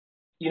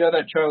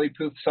 that Charlie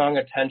Puth song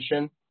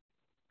Attention.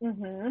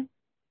 Mhm.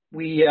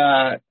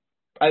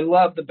 I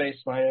love the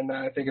bass line in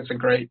that. I think it's a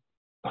great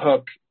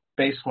hook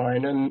bass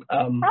line, and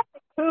Charlie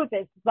Puth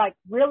is like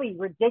really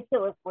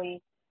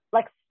ridiculously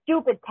like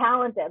stupid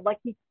talented. Like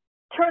he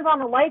turns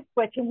on a light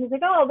switch and he's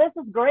like, "Oh, this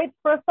is great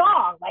for a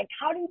song." Like,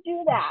 how do you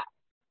do that?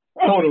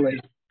 Totally.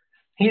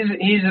 He's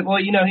well,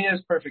 he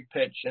has perfect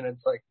pitch and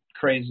it's like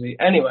crazy.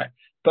 Anyway,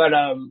 but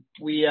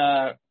we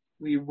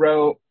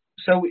wrote,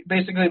 so we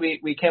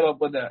came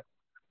up with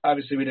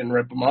obviously we didn't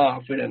rip him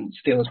off, we didn't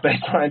steal his bass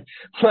line,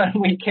 but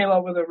we came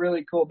up with a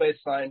really cool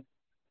bass line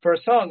for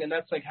a song, and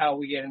that's like how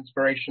we get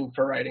inspiration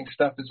for writing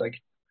stuff. Is like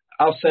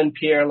I'll send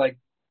Pierre like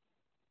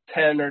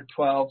 10 or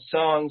 12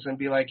 songs and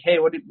be like, hey,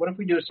 what if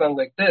we do a song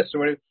like this?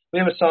 Or we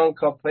have a song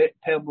called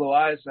Pale Blue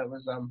Eyes that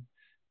was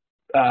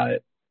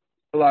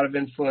a lot of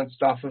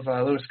influenced off of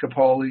Louis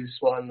Capaldi's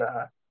one.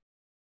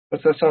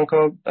 What's that song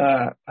called?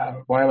 Why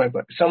am I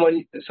blanking?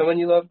 Someone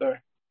You Loved? Or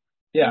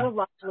yeah, I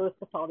love Louis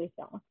Capaldi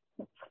song.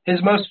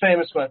 His most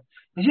famous one.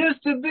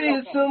 Used to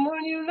be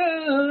someone you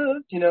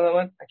loved. You know that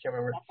one? I can't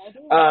remember.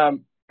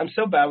 I'm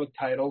so bad with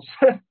titles.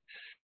 It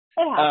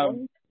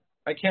happens.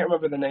 I can't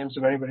remember the names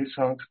of anybody's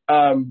songs.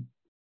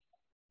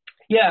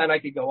 Yeah, and I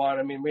could go on.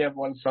 I mean, we have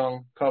one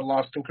song called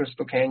Lost in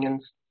Crystal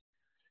Canyons,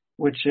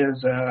 which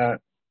is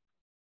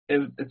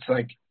it's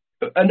like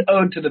an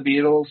ode to the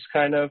Beatles,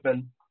 kind of,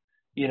 and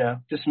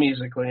just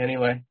musically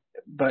anyway.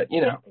 But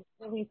It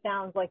really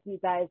sounds like you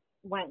guys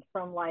went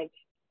from like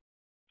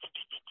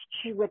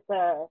with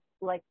the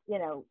like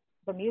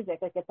the music,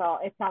 like it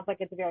sounds like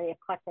it's very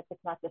eclectic.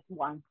 It's not just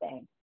one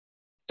thing.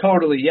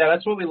 Totally, yeah.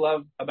 That's what we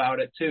love about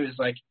it too. Is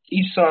like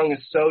each song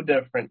is so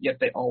different, yet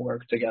they all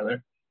work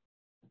together.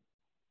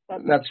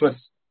 That's what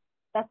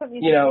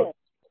music is.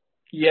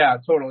 Yeah,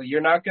 totally.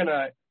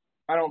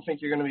 I don't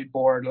think you're gonna be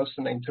bored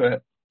listening to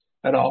it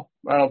at all.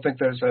 I don't think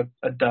there's a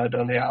dud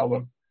on the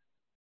album.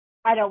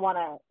 I don't want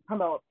to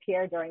promote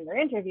Pierre during their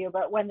interview,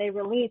 but when they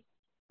released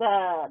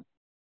the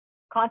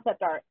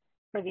concept art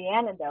for The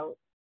Antidote,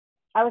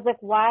 I was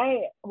like,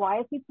 why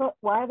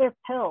are there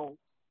pills?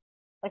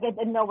 Like, I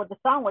didn't know what the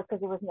song was because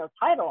there was no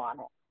title on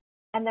it.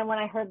 And then when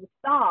I heard the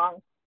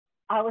song,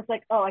 I was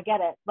like, oh, I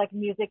get it. Like,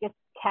 music is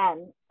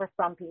 10 for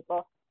some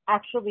people.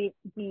 Actually,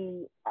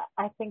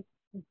 I think,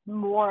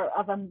 more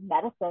of a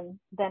medicine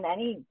than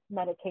any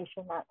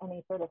medication that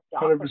any sort of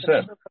doctor 100%.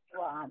 could put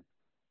you on.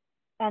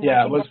 And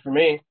yeah, it was for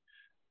me.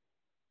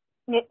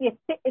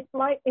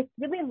 It's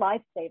really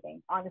life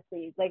saving,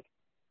 honestly. Like,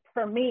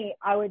 for me,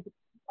 I would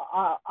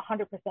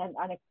 100%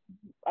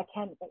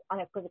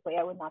 unequivocally,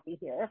 I would not be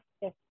here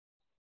if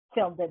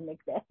film didn't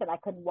exist, and I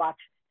couldn't watch,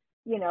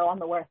 on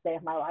the worst day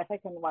of my life, I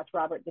couldn't watch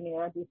Robert De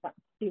Niro do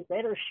something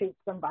stupid or shoot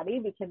somebody,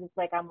 because it's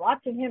like I'm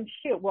watching him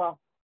shoot. Well,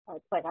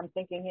 it's like I'm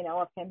thinking,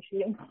 of him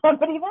shooting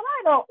somebody that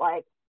I don't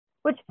like,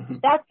 which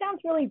that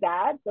sounds really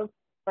bad. So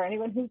for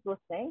anyone who's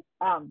listening,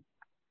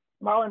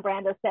 Marlon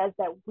Brando says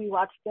that we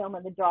watch film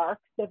in the dark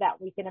so that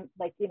we can,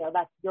 like,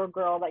 that's your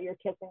girl that you're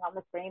kissing on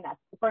the screen. That's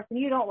the person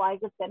you don't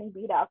like that's getting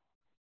beat up.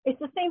 It's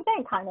the same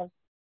thing kind of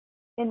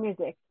in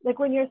music. Like,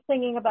 when you're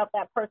singing about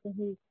that person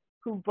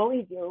who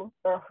bullied you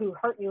or who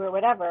hurt you or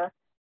whatever,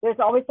 there's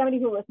always somebody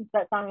who listens to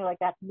that song and you're like,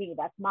 that's me,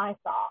 that's my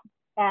song.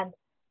 And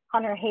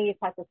Hunter Hayes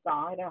has a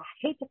song. I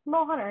hate to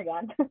promote Hunter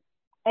again.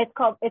 It's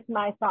called It's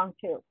My Song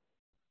Too.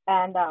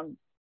 And I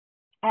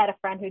had a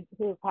friend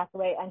who passed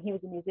away, and he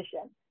was a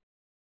musician.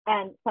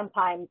 And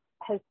sometimes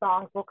his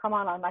songs will come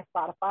on my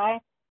Spotify,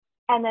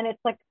 and then it's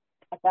like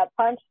a gut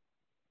punch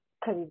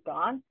because he's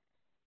gone.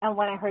 And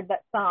when I heard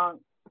that song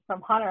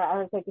from Hunter, I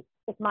was like,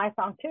 it's my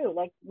song too.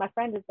 Like, my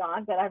friend is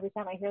gone, but every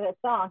time I hear that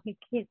song, he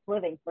keeps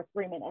living for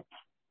 3 minutes.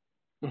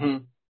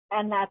 Mm-hmm.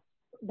 And that's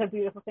the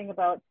beautiful thing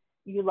about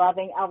you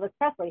loving Elvis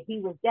Presley. He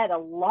was dead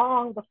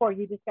long before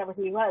you discovered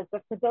who he was,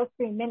 but for those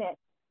 3 minutes,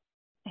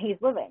 he's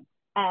living.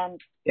 And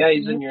yeah,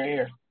 he's in your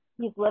ear.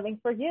 He's living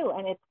for you,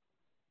 and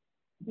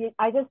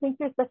I just think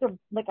you're such a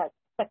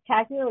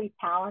spectacularly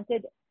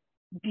talented,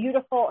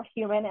 beautiful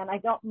human, and I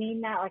don't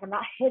mean that like I'm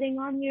not hitting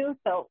on you,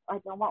 so I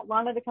don't want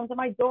Lana to come to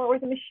my door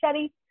with a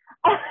machete.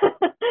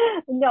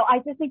 No, I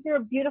just think you're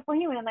a beautiful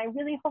human, and I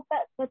really hope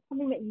that that's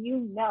something that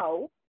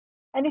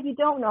and if you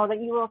don't know,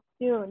 that you will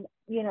soon,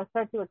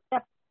 start to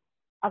accept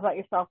about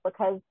yourself,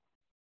 because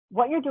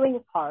what you're doing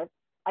is hard.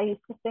 I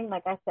used to sing,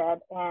 like I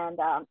said, and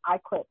I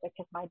quit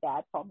because my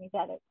dad told me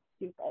that it's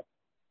stupid.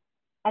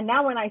 And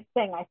now when I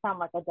sing, I sound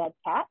like a dead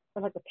cat,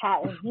 or like a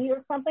cat in heat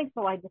or something,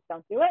 so I just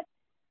don't do it.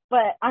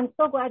 But I'm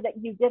so glad that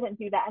you didn't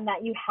do that, and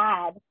that you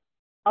had,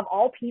 of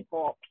all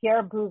people,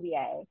 Pierre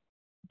Bouvier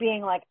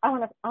being like, I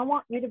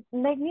want you to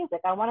make music.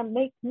 I want to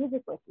make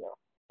music with you.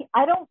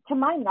 To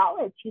my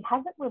knowledge, he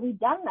hasn't really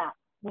done that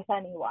with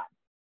anyone.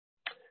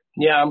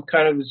 Yeah, I'm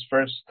kind of his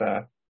first.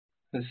 I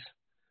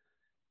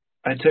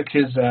took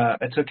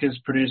his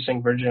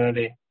producing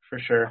virginity for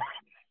sure.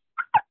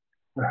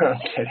 I'm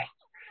kidding.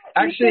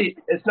 Actually,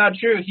 it's not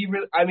true.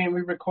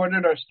 We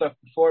recorded our stuff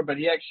before, but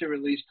he actually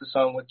released a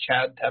song with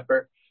Chad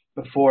Tepper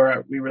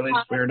before we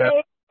released Weird Up.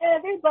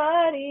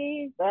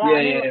 Everybody.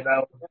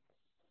 Yeah.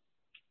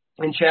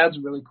 And Chad's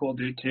a really cool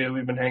dude too.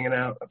 We've been hanging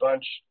out a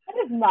bunch. That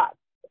is nuts.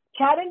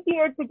 Chad and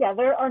Pierre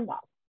together are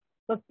nuts.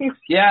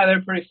 Yeah,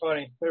 they're pretty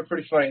funny.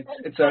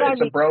 It's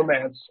a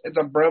bromance. It's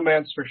a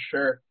bromance for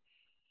sure.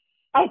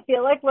 I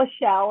feel like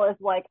Lachelle is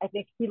like, I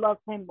think he loves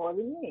him more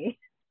than me.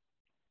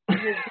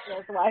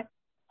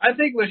 I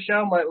think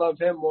Lachelle might love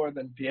him more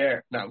than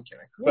Pierre. No, I'm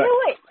kidding.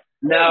 Really?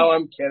 No,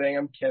 I'm kidding.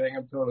 I'm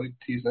totally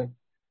teasing.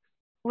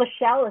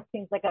 Lachelle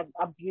seems like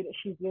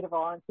she's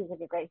beautiful and seems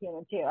like a great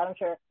human too. I'm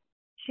sure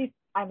she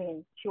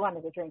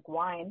wanted to drink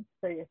wine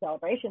for your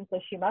celebration, so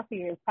she must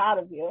be really proud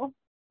of you.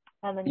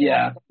 And then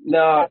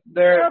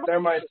they're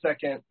my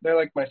second. They're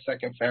like my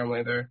second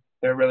family.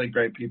 They're really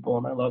great people,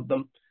 and I love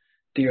them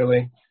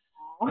dearly.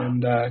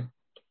 And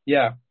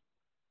yeah.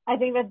 I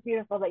think that's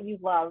beautiful that you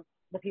love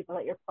the people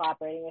that you're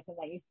collaborating with and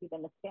that you see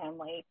them as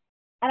family.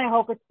 And I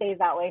hope it stays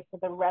that way for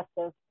the rest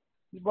of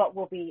what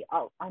will be,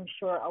 I'm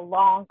sure, a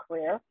long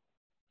career.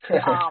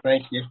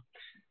 Thank you.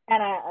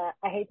 And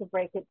I hate to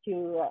break it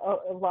to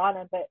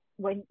Lana, but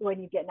when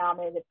you get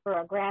nominated for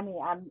a Grammy,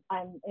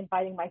 I'm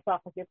inviting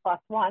myself as your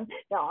 +1.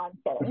 No, I'm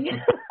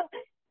kidding.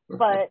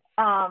 But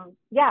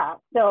yeah,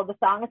 so the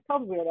song is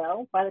called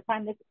Weirdo. By the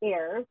time this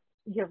airs,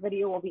 your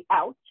video will be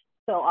out.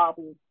 So I'll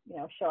be,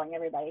 showing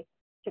everybody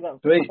to go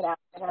check it out,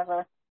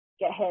 whatever,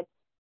 get hits.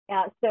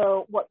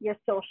 So what your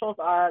socials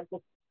are,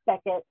 just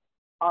Beckett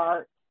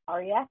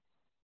RES?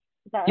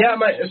 Yeah,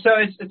 so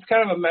it's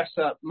kind of a mess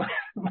up.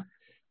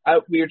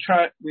 We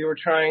were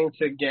trying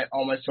to get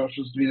all my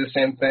socials to be the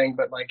same thing,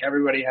 but like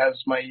everybody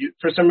has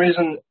for some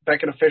reason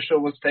Beckett Official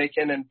was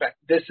taken, and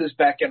This Is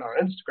Beckett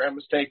on Instagram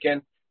was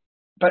taken.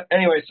 But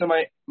anyway, so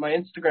my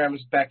Instagram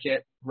is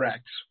Beckett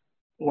Rex,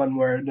 one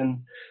word,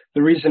 and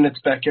the reason it's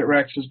Beckett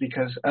Rex is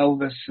because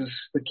Elvis is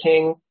the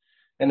king,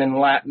 and in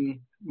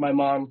Latin, my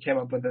mom came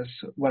up with this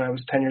when I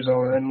was 10 years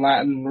old. In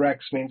Latin,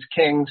 Rex means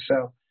king,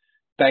 so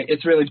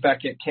it's really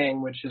Beckett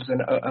King, which is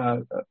an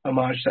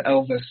homage to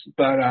Elvis.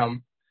 But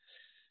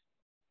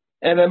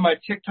and then my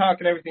TikTok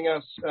and everything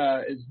else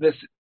is this.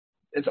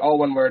 It's all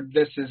one word.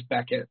 This is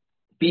Beckett.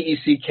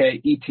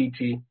 Beckett.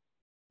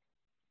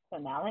 So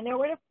now they know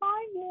where to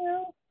find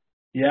you.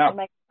 Yeah. You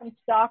might get some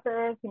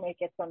stalkers. You might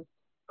get some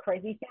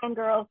crazy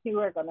fangirls who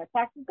are going to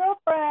attack your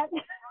girlfriend.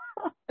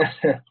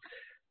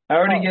 I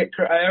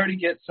already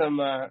get some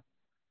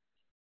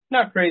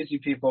not crazy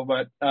people,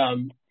 but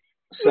some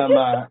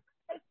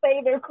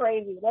say they're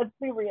crazy. Let's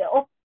be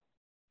real.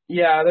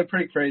 Yeah, they're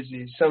pretty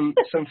crazy. Some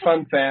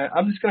fun fan.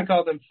 I'm just gonna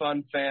call them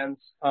fun fans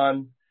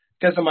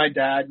because of my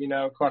dad. You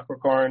know,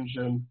 Clockwork Orange,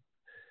 and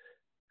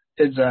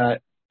it's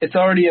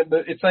already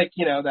it's like,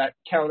 you know, that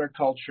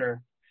counterculture,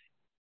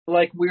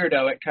 like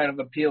Weirdo. It kind of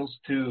appeals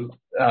to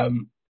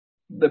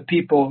the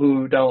people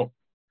who don't.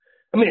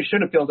 I mean, it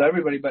should appeal to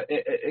everybody, but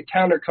it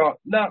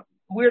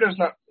Weirdo's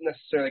not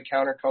necessarily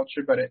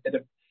counterculture, but it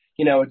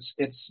you know,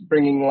 it's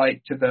bringing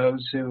light to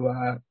those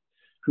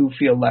who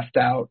feel left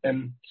out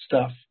and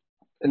stuff.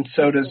 And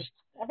so does,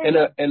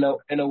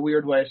 in a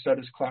weird way, so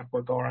does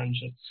Clockwork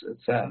Orange.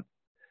 It's a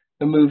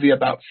movie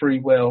about free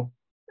will,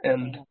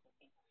 and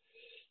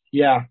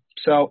yeah.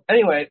 So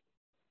anyway,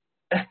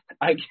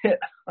 I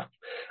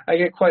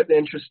get quite the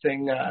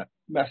interesting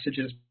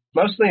messages,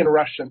 mostly in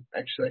Russian,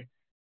 actually,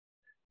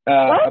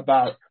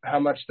 about how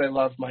much they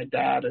love my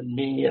dad and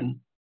me, and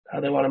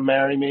how they want to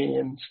marry me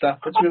and stuff.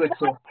 It's really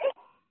cool.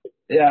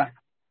 Yeah.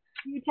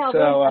 You tell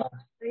them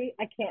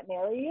I can't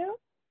marry you?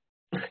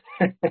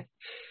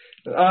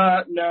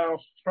 No,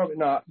 probably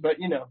not. But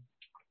you know.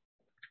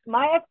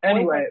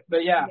 Anyway,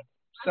 but yeah.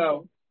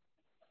 So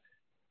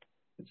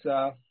it's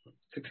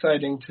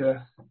exciting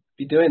to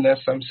be doing this.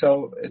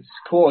 It's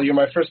cool. You're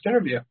my first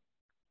interview.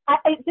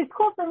 It's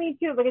cool for me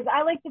too, because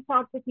I like to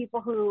talk to people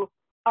who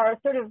are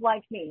sort of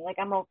like me. Like,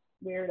 I'm a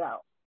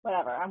weirdo.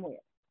 Whatever, I'm weird.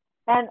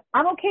 And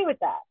I'm okay with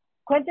that.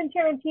 Quentin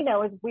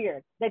Tarantino is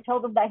weird. They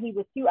told him that he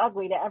was too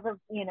ugly to ever,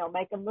 you know,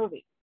 make a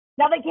movie.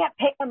 Now they can't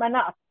pay him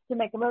enough to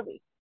make a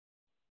movie.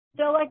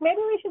 So, like, maybe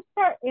we should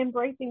start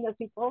embracing those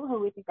people who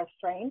we think are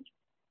strange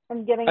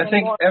and giving them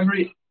more.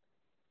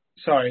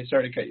 Sorry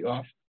to cut you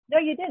off. No,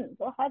 you didn't.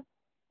 Go ahead.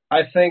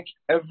 I think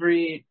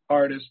every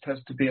artist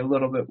has to be a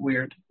little bit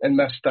weird and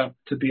messed up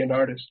to be an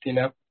artist, you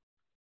know?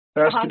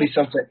 There has to be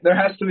something. There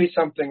has to be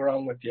something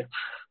wrong with you.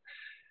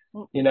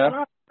 You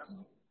know?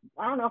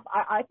 I don't know if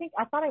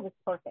I thought I was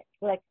perfect.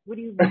 Like, what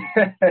do you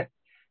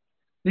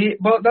mean?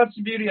 Well, that's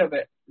the beauty of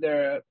it.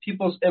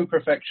 People's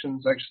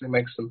imperfections actually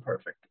makes them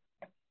perfect.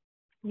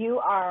 You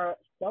are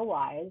so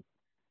wise.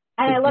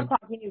 And I love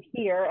talking to you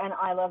here, and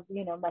I love,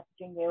 you know,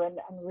 messaging you and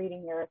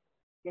reading your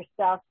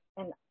stuff.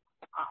 And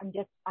I'm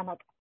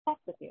like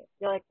obsessed with you.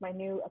 You're like my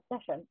new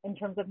obsession in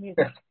terms of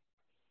music.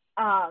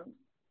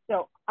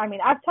 So, I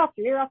mean, I've talked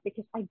your ear off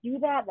because I do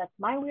that. That's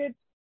my weird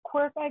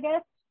quirk, I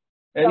guess.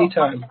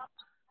 Anytime.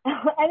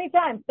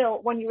 Anytime. So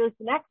when you release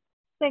the next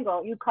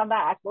single, you come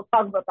back. We'll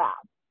talk about that.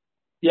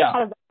 Yeah. How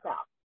does that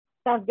sound?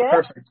 Sounds good?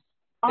 Perfect.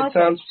 Awesome. It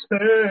sounds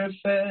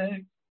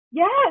perfect.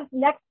 Yes.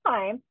 Next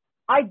time,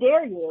 I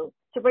dare you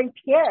to bring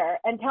Pierre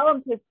and tell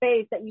him to his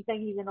face that you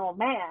think he's an old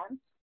man.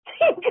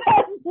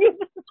 Because you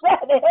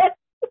said it.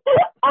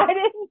 I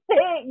didn't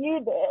say it. You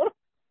did.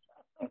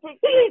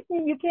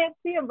 You can't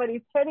see him, but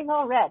he's turning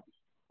all red.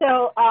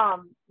 So,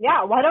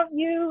 yeah, why don't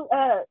you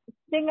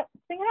sing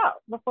it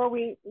out before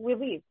we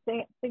leave?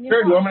 Sing sure.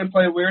 Do you want me to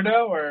play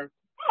Weirdo or?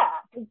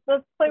 Yeah,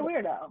 let's play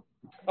Weirdo.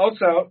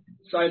 Also,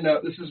 side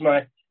note, this is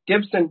my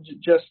Gibson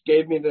just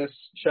gave me this.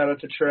 Shout out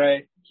to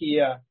Trey.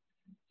 He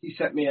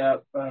set me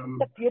up.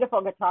 It's a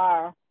beautiful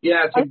guitar.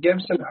 Yeah, it's a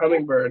Gibson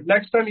Hummingbird.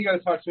 Next time you got to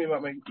talk to me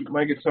about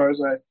my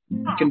guitars, I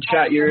can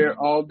chat your ear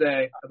all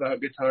day about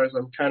guitars.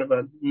 I'm kind of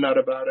a nut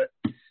about it.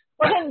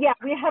 Well, then, yeah,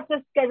 we have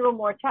to schedule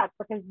more chats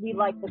because we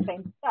like the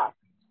same stuff.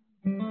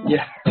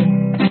 Yeah.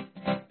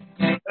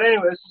 But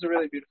anyway, this is a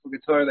really beautiful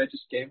guitar they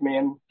just gave me,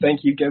 and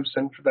thank you,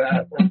 Gibson, for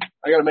that.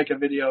 I got to make a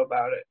video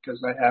about it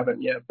because I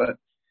haven't yet. But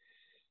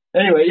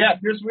anyway, yeah,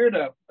 here's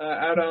Weirdo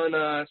out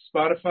on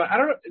Spotify.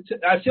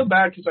 I feel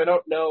bad because I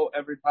don't know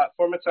every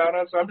platform it's out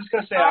on, so I'm just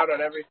going to say out on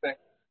everything.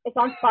 It's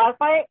on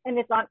Spotify, and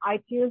it's on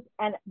iTunes,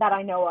 and that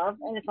I know of,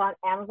 and it's on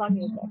Amazon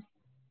Music.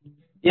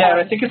 Yeah,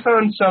 and I think it's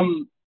on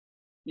some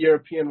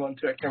European one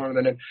too. I can't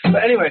remember the name.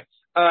 But anyway,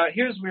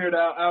 here's Weird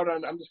out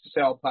on, I'm just going to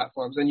say all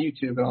platforms, and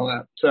YouTube and all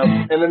that. So,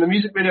 and then the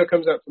music video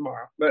comes out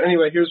tomorrow. But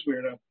anyway, here's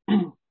Weirdo.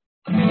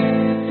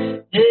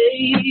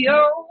 Hey,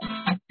 yo,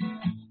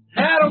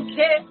 I don't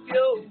care if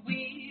you're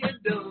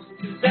weirdo,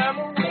 'cause I'm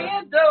a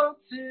weirdo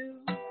too.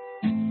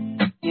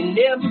 You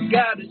never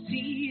got a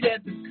seat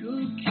at the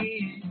cool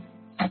kids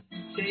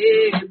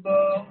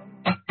table.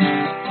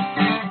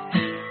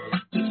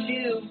 But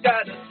you've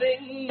got a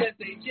thing that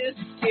they just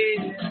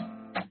can't.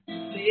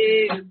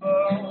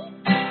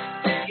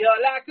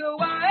 You're like a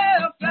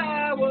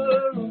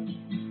wildflower,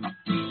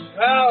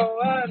 oh,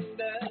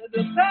 under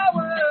the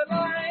power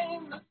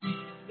line.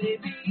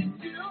 Maybe you're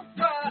too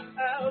far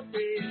out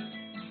there.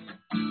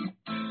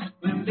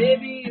 Well,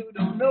 maybe you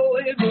don't know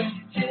it, but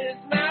you're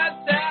just not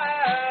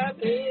time.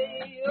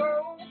 Hey,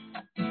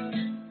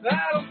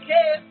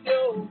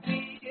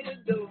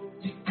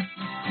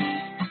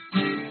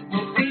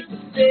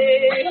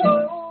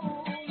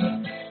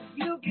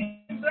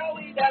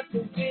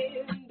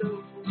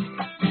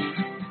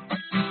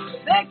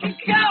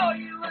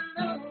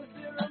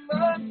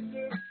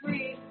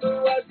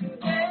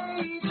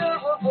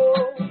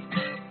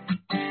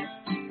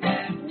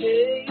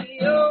 Hey,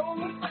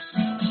 oh,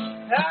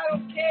 I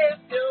don't care if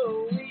you're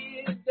a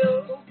weirdo,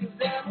 'cause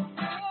I'm a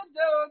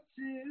weirdo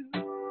too.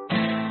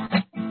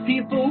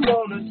 People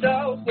wanna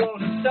talk,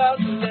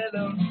 let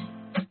them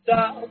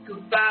talk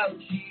about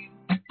you.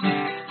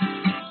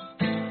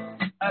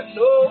 I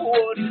know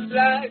what it's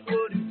like,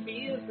 what it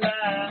feels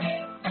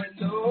like when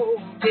no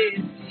one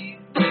gets you.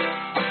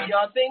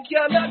 Y'all think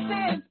you're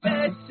nothing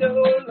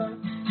special,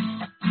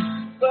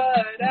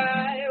 but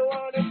I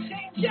wanna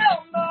change your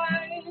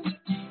mind,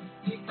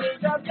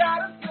 because I've got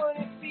a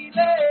funny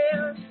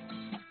feeling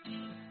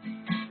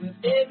that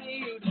maybe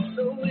you don't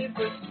know it,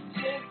 but it's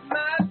just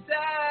my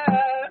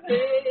time.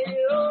 Hey,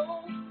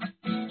 oh,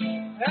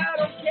 I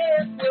don't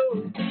care if you're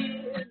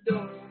weirdo.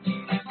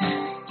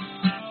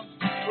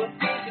 What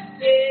people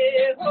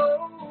say, oh,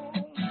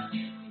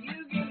 you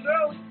can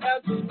throw it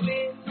out the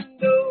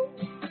window.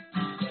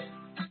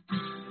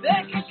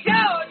 They can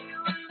call you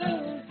a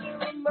loser,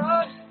 a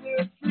monster,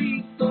 a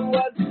freak, but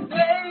what do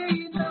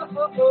they know?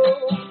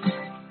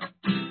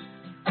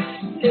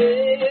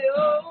 Hey,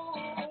 oh,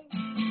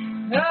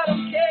 I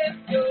don't care if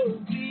you're a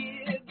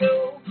weirdo,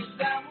 'cause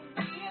I'm a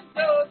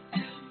weirdo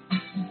too.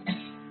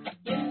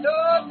 You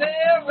know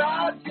they're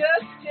all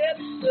just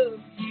jealous of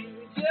you,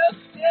 just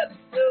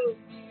jealous of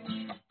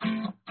you.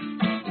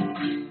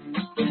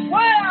 The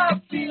way I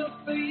feel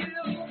for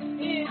you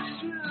is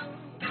true,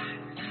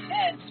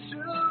 it's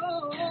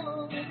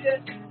true. Yeah.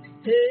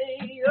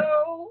 Hey,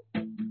 oh,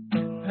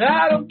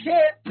 I don't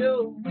care if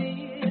you're a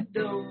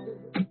weirdo.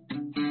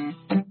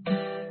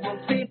 When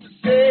people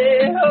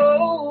say,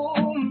 oh,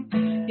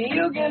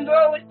 you can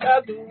throw it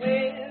out the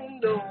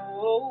window.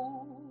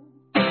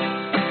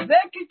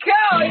 They can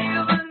call you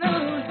a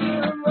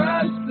loser, a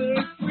monster, a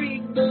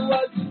freak, but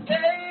what do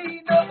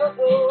they know?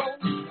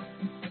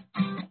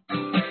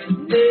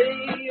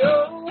 Hey,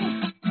 oh,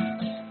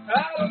 I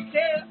don't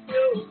care if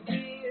you're a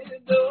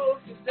weirdo,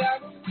 'cause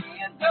I'm a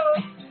weirdo.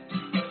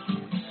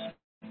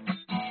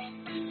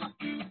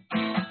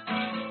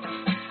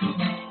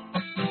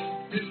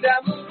 Cause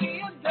I'm a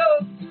weirdo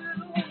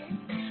too.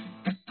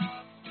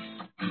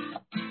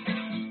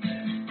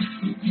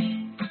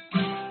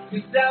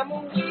 Cause I'm a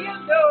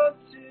weirdo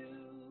too.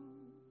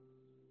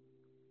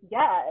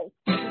 Yes,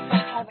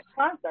 at a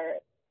concert.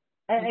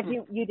 And if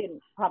you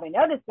didn't probably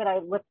notice that I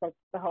lip synced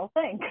the whole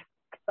thing,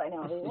 because I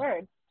know every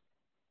word.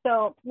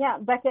 So yeah,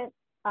 Beckett,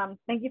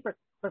 thank you for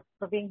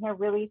being here.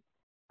 Really,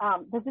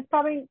 this is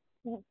probably,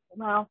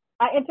 well,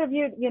 I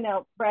interviewed,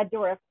 Brad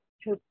Dourif,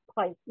 who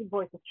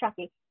voices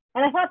Chucky,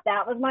 and I thought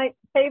that was my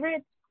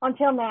favorite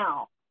until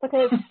now,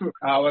 because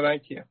Oh, well,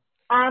 thank you.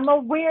 I'm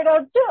a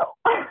weirdo too.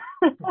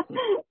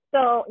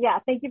 So yeah,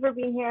 thank you for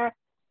being here.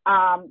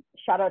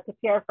 Shout out to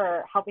Pierre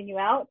for helping you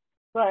out,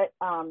 but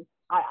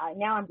I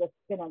now I'm just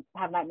gonna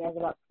have nightmares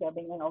about Pierre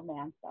being an old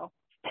man. So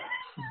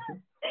hey,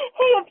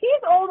 if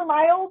he's old, am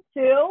I old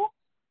too?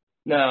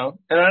 No,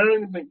 and I don't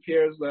even think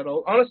Pierre's that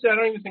old. Honestly, I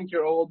don't even think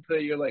you're old till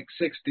you're like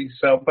 60.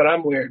 So, but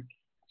I'm weird.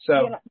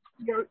 So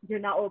you're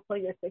not old till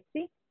you're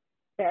 60.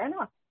 Fair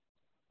enough.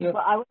 Yeah.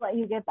 Well, I will let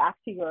you get back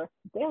to your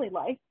daily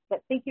life,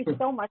 but thank you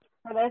so much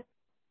for this.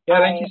 Yeah,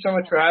 thank you so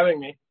much for having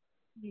me.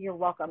 You're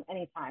welcome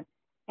anytime.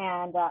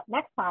 And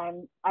next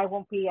time, I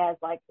won't be as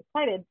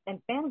excited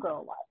and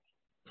fangirl-like.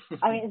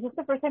 I mean, is this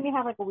the first time you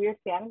have a weird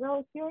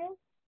fangirl experience?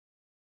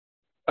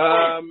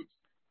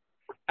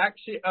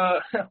 Actually,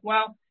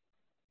 well,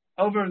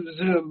 over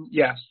Zoom,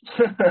 yes.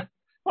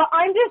 Well,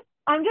 I'm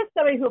just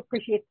somebody who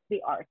appreciates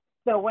the art.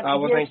 So when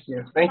well, thank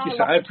you. Thank you.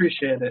 I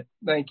appreciate it.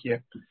 Thank you.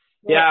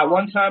 Yeah,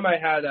 one time I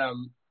had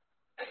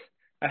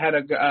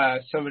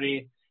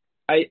somebody.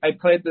 I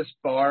played this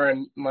bar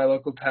in my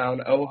local town,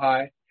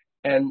 Ojai,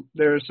 and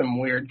there were some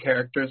weird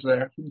characters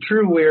there,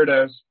 true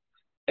weirdos,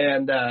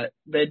 and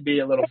they'd be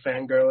a little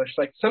fangirlish.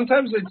 Like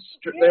sometimes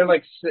they're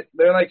like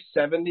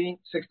 70,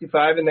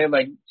 65, and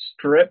they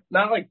strip,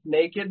 not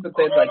naked, but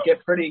they'd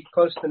get pretty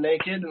close to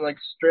naked and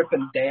strip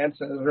and dance,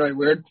 and it was really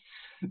weird.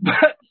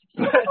 But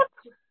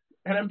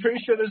and I'm pretty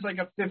sure there's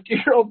a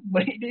 50-year-old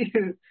lady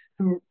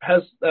who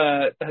has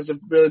a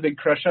really big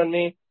crush on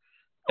me,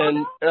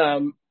 and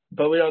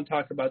but we don't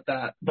talk about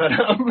that. But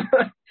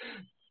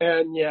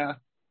and yeah,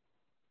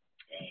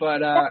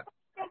 but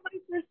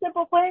for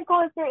Simple Plan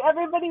concert,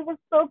 everybody was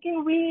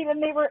smoking weed,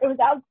 and it was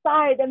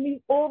outside, and these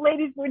old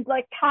ladies were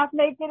half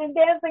naked and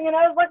dancing, and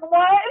I was like,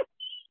 what?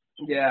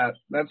 Yeah,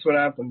 that's what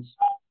happens.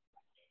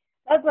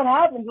 That's what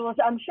happens. Well,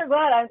 I'm sure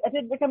glad I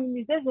didn't become a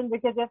musician,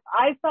 because if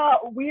I saw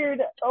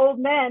weird old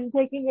men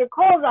taking their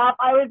clothes off,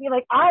 I would be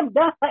like, I'm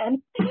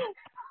done.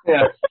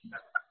 Yeah.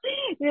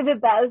 You're the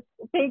best.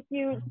 Thank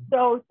you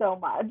so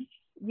much.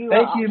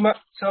 Thank you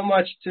so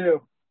much,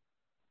 too.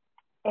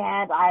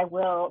 And I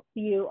will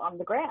see you on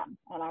the gram,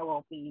 and I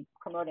will be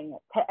promoting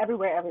it to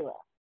everywhere.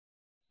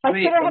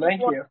 Sweet. Well,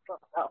 thank you.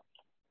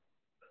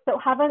 So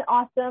have an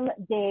awesome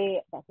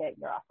day, Beckett.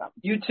 You're awesome.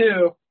 You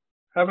too.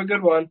 Have a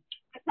good one.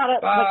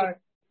 Bye.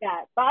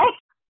 Bye.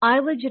 I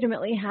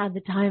legitimately had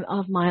the time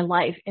of my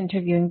life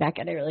interviewing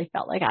Beckett. I really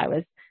felt like I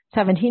was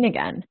 17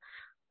 again.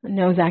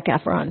 No Zac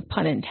Efron,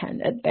 pun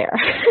intended there.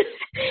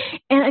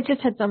 And I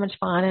just had so much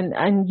fun,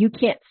 and you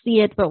can't see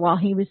it, but while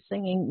he was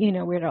singing,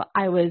 Weirdo,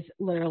 I was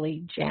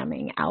literally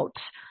jamming out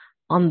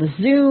on the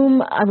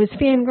Zoom. I was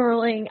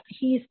fangirling.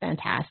 He's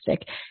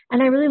fantastic.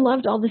 And I really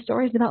loved all the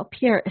stories about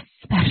Pierre,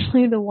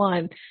 especially the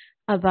one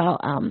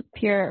about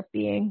Pierre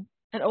being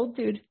an old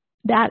dude.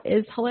 That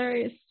is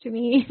hilarious to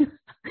me.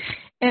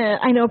 And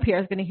I know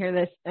Pierre's going to hear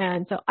this,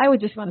 and so I would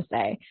just want to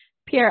say,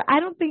 Pierre, I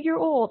don't think you're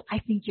old. I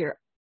think you're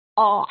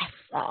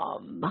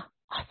awesome.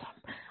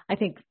 I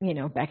think,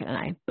 Beckett and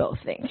I both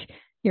think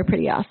you're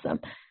pretty awesome.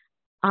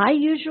 I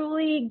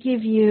usually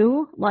give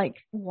you like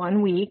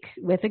 1 week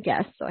with a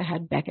guest. So I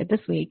had Beckett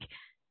this week,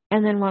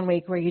 and then 1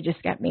 week where you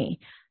just get me.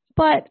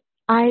 But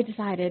I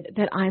decided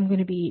that I'm going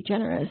to be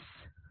generous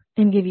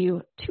and give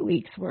you 2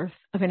 weeks worth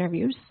of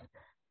interviews.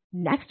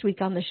 Next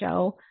week on the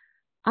show,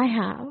 I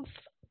have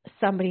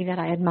somebody that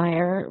I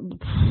admire.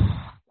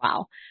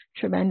 Wow.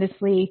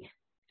 Tremendously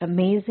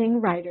amazing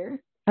writer,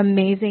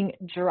 amazing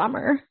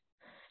drummer,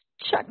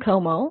 Chuck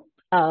Como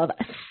of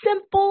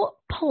Simple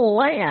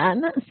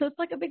Plan. So it's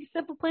like a big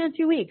Simple Plan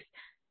 2 weeks.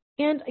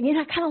 And, I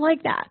kind of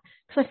like that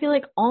because I feel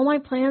like all my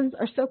plans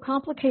are so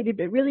complicated,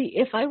 but really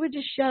if I would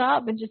just shut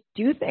up and just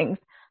do things,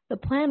 the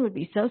plan would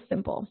be so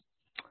simple.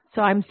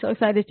 So I'm so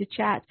excited to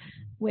chat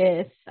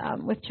with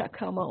Chuck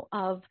Como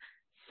of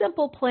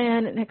Simple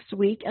Plan next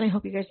week. And I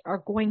hope you guys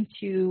are going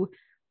to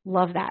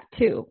love that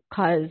too,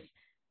 because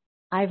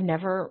I've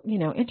never,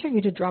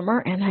 interviewed a drummer,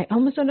 and I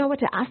almost don't know what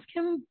to ask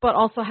him, but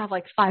also have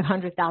like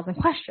 500,000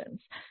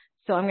 questions.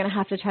 So I'm going to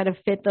have to try to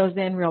fit those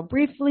in real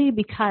briefly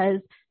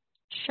because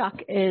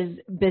Chuck is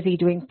busy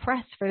doing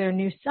press for their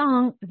new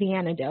song, The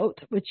Antidote,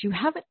 which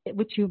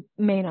you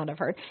may not have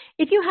heard.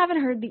 If you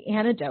haven't heard The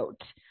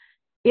Antidote,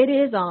 it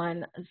is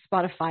on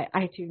Spotify,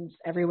 iTunes,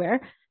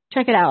 everywhere.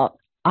 Check it out.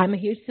 I'm a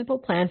huge Simple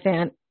Plan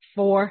fan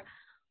for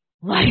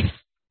life.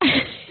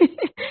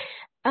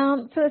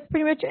 So that's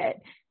pretty much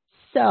it.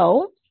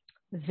 So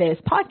this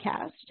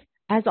podcast,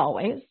 as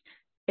always,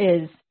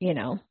 is,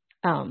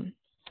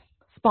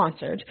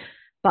 sponsored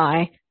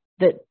by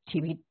the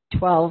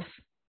TB12,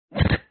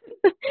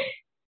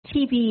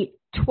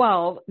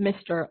 TB12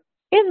 Mr.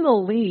 in the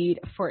lead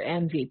for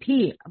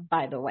MVP,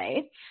 by the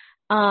way.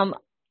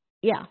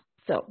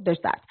 So there's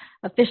that.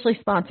 Officially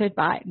sponsored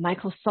by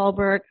Michael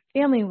Solberg,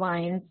 Family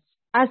Wines.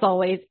 As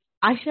always,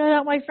 I shout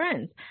out my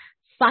friends.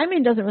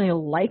 Simon doesn't really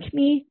like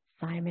me,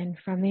 Simon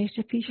from the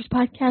HF Features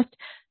podcast,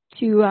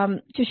 to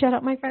shout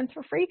out my friends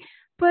for free,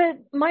 but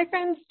my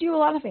friends do a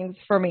lot of things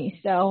for me.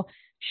 So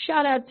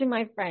shout out to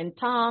my friend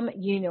Tom.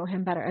 You know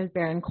him better as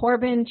Baron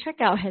Corbin.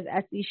 Check out his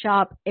Etsy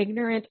shop,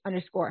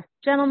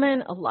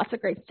 ignorant_gentleman. Lots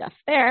of great stuff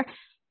there.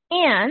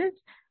 And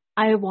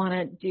I want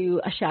to do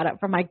a shout out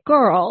for my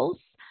girls,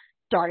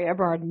 Daria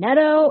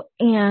Bardnetto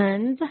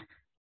and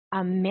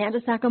Amanda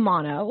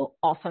Sacamano,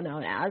 also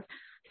known as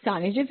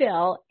Sonia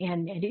Javille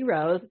and Mandy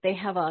Rose. They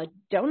have a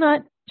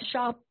donut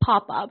shop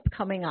pop-up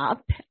coming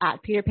up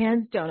at Peter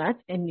Pan's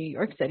Donuts in New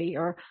York City,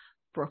 or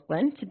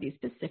Brooklyn to be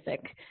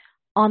specific,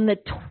 on the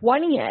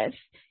 20th.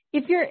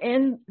 If you're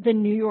in the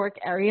New York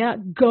area,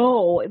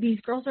 go. These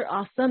girls are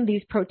awesome.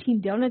 These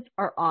protein donuts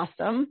are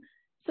awesome.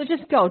 So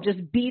just go.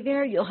 Just be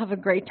there. You'll have a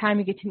great time.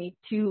 You get to meet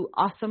two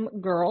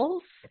awesome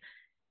girls.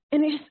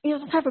 And you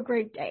just have a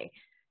great day.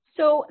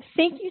 So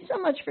thank you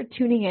so much for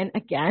tuning in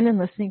again and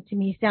listening to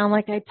me sound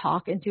like I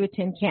talk into a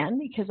tin can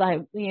because I,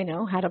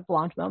 had a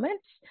blonde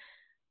moment.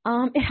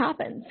 It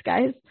happens,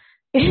 guys.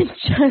 It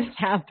just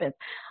happens.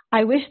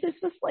 I wish this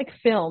was like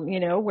film,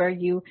 where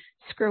you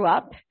screw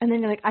up and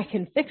then you're like, I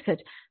can fix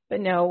it.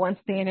 But no, once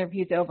the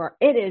interview's over,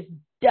 it is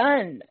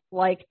done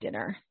like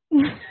dinner.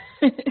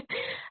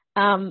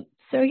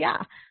 So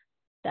yeah,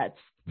 that's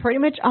pretty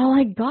much all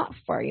I got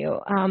for you.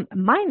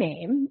 My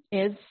name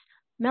is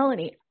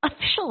Mellanie,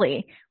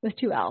 officially with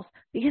 2 L's,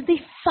 because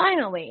they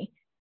finally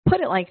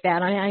put it like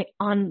that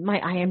on my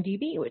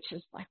IMDb, which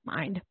is like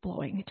mind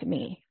blowing to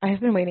me. I've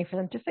been waiting for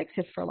them to fix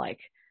it for like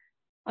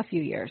a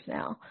few years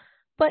now,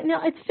 but no,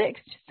 it's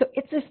fixed. So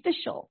it's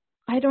official.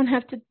 I don't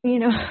have to,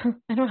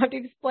 I don't have to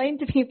explain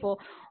to people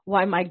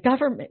why my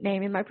government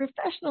name and my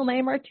professional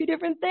name are 2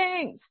 different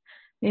things.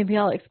 Maybe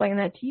I'll explain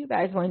that to you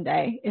guys one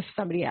day if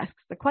somebody asks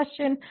the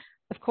question.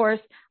 Of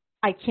course,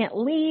 I can't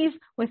leave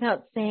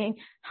without saying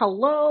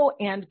hello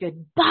and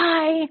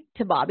goodbye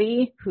to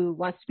Bobby, who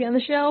wants to be on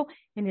the show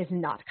and is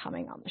not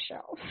coming on the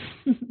show.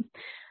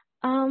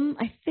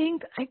 I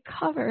think I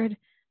covered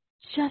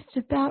just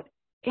about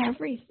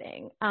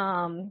everything.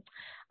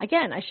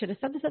 Again, I should have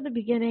said this at the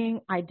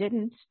beginning. I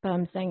didn't, but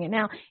I'm saying it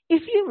now.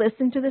 If you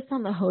listen to this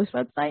on the host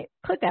website,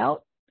 click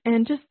out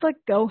and just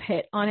go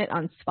hit on it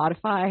on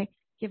Spotify.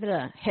 Give it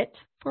a hit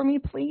for me,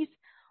 please.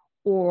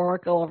 Or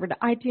go over to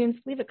iTunes,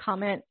 leave a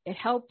comment. It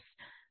helps.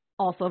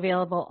 Also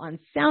available on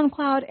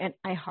SoundCloud and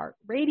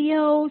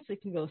iHeartRadio, so you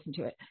can go listen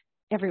to it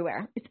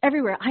everywhere. It's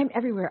everywhere. I'm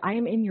everywhere. I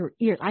am in your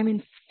ears. I'm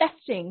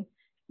infesting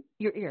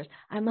your ears.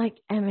 I'm like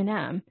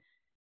Eminem.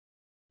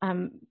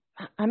 I'm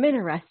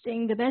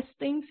interesting. The best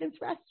thing since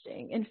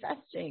resting,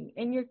 infesting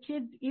in your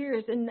kids'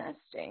 ears and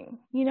nesting.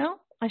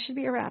 I should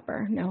be a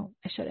rapper. No,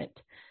 I shouldn't.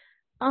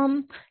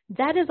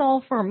 That is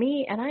all for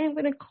me. And I am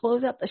going to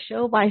close out the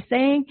show by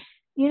saying,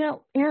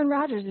 Aaron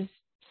Rodgers is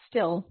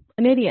still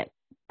an idiot.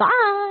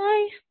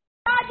 Bye.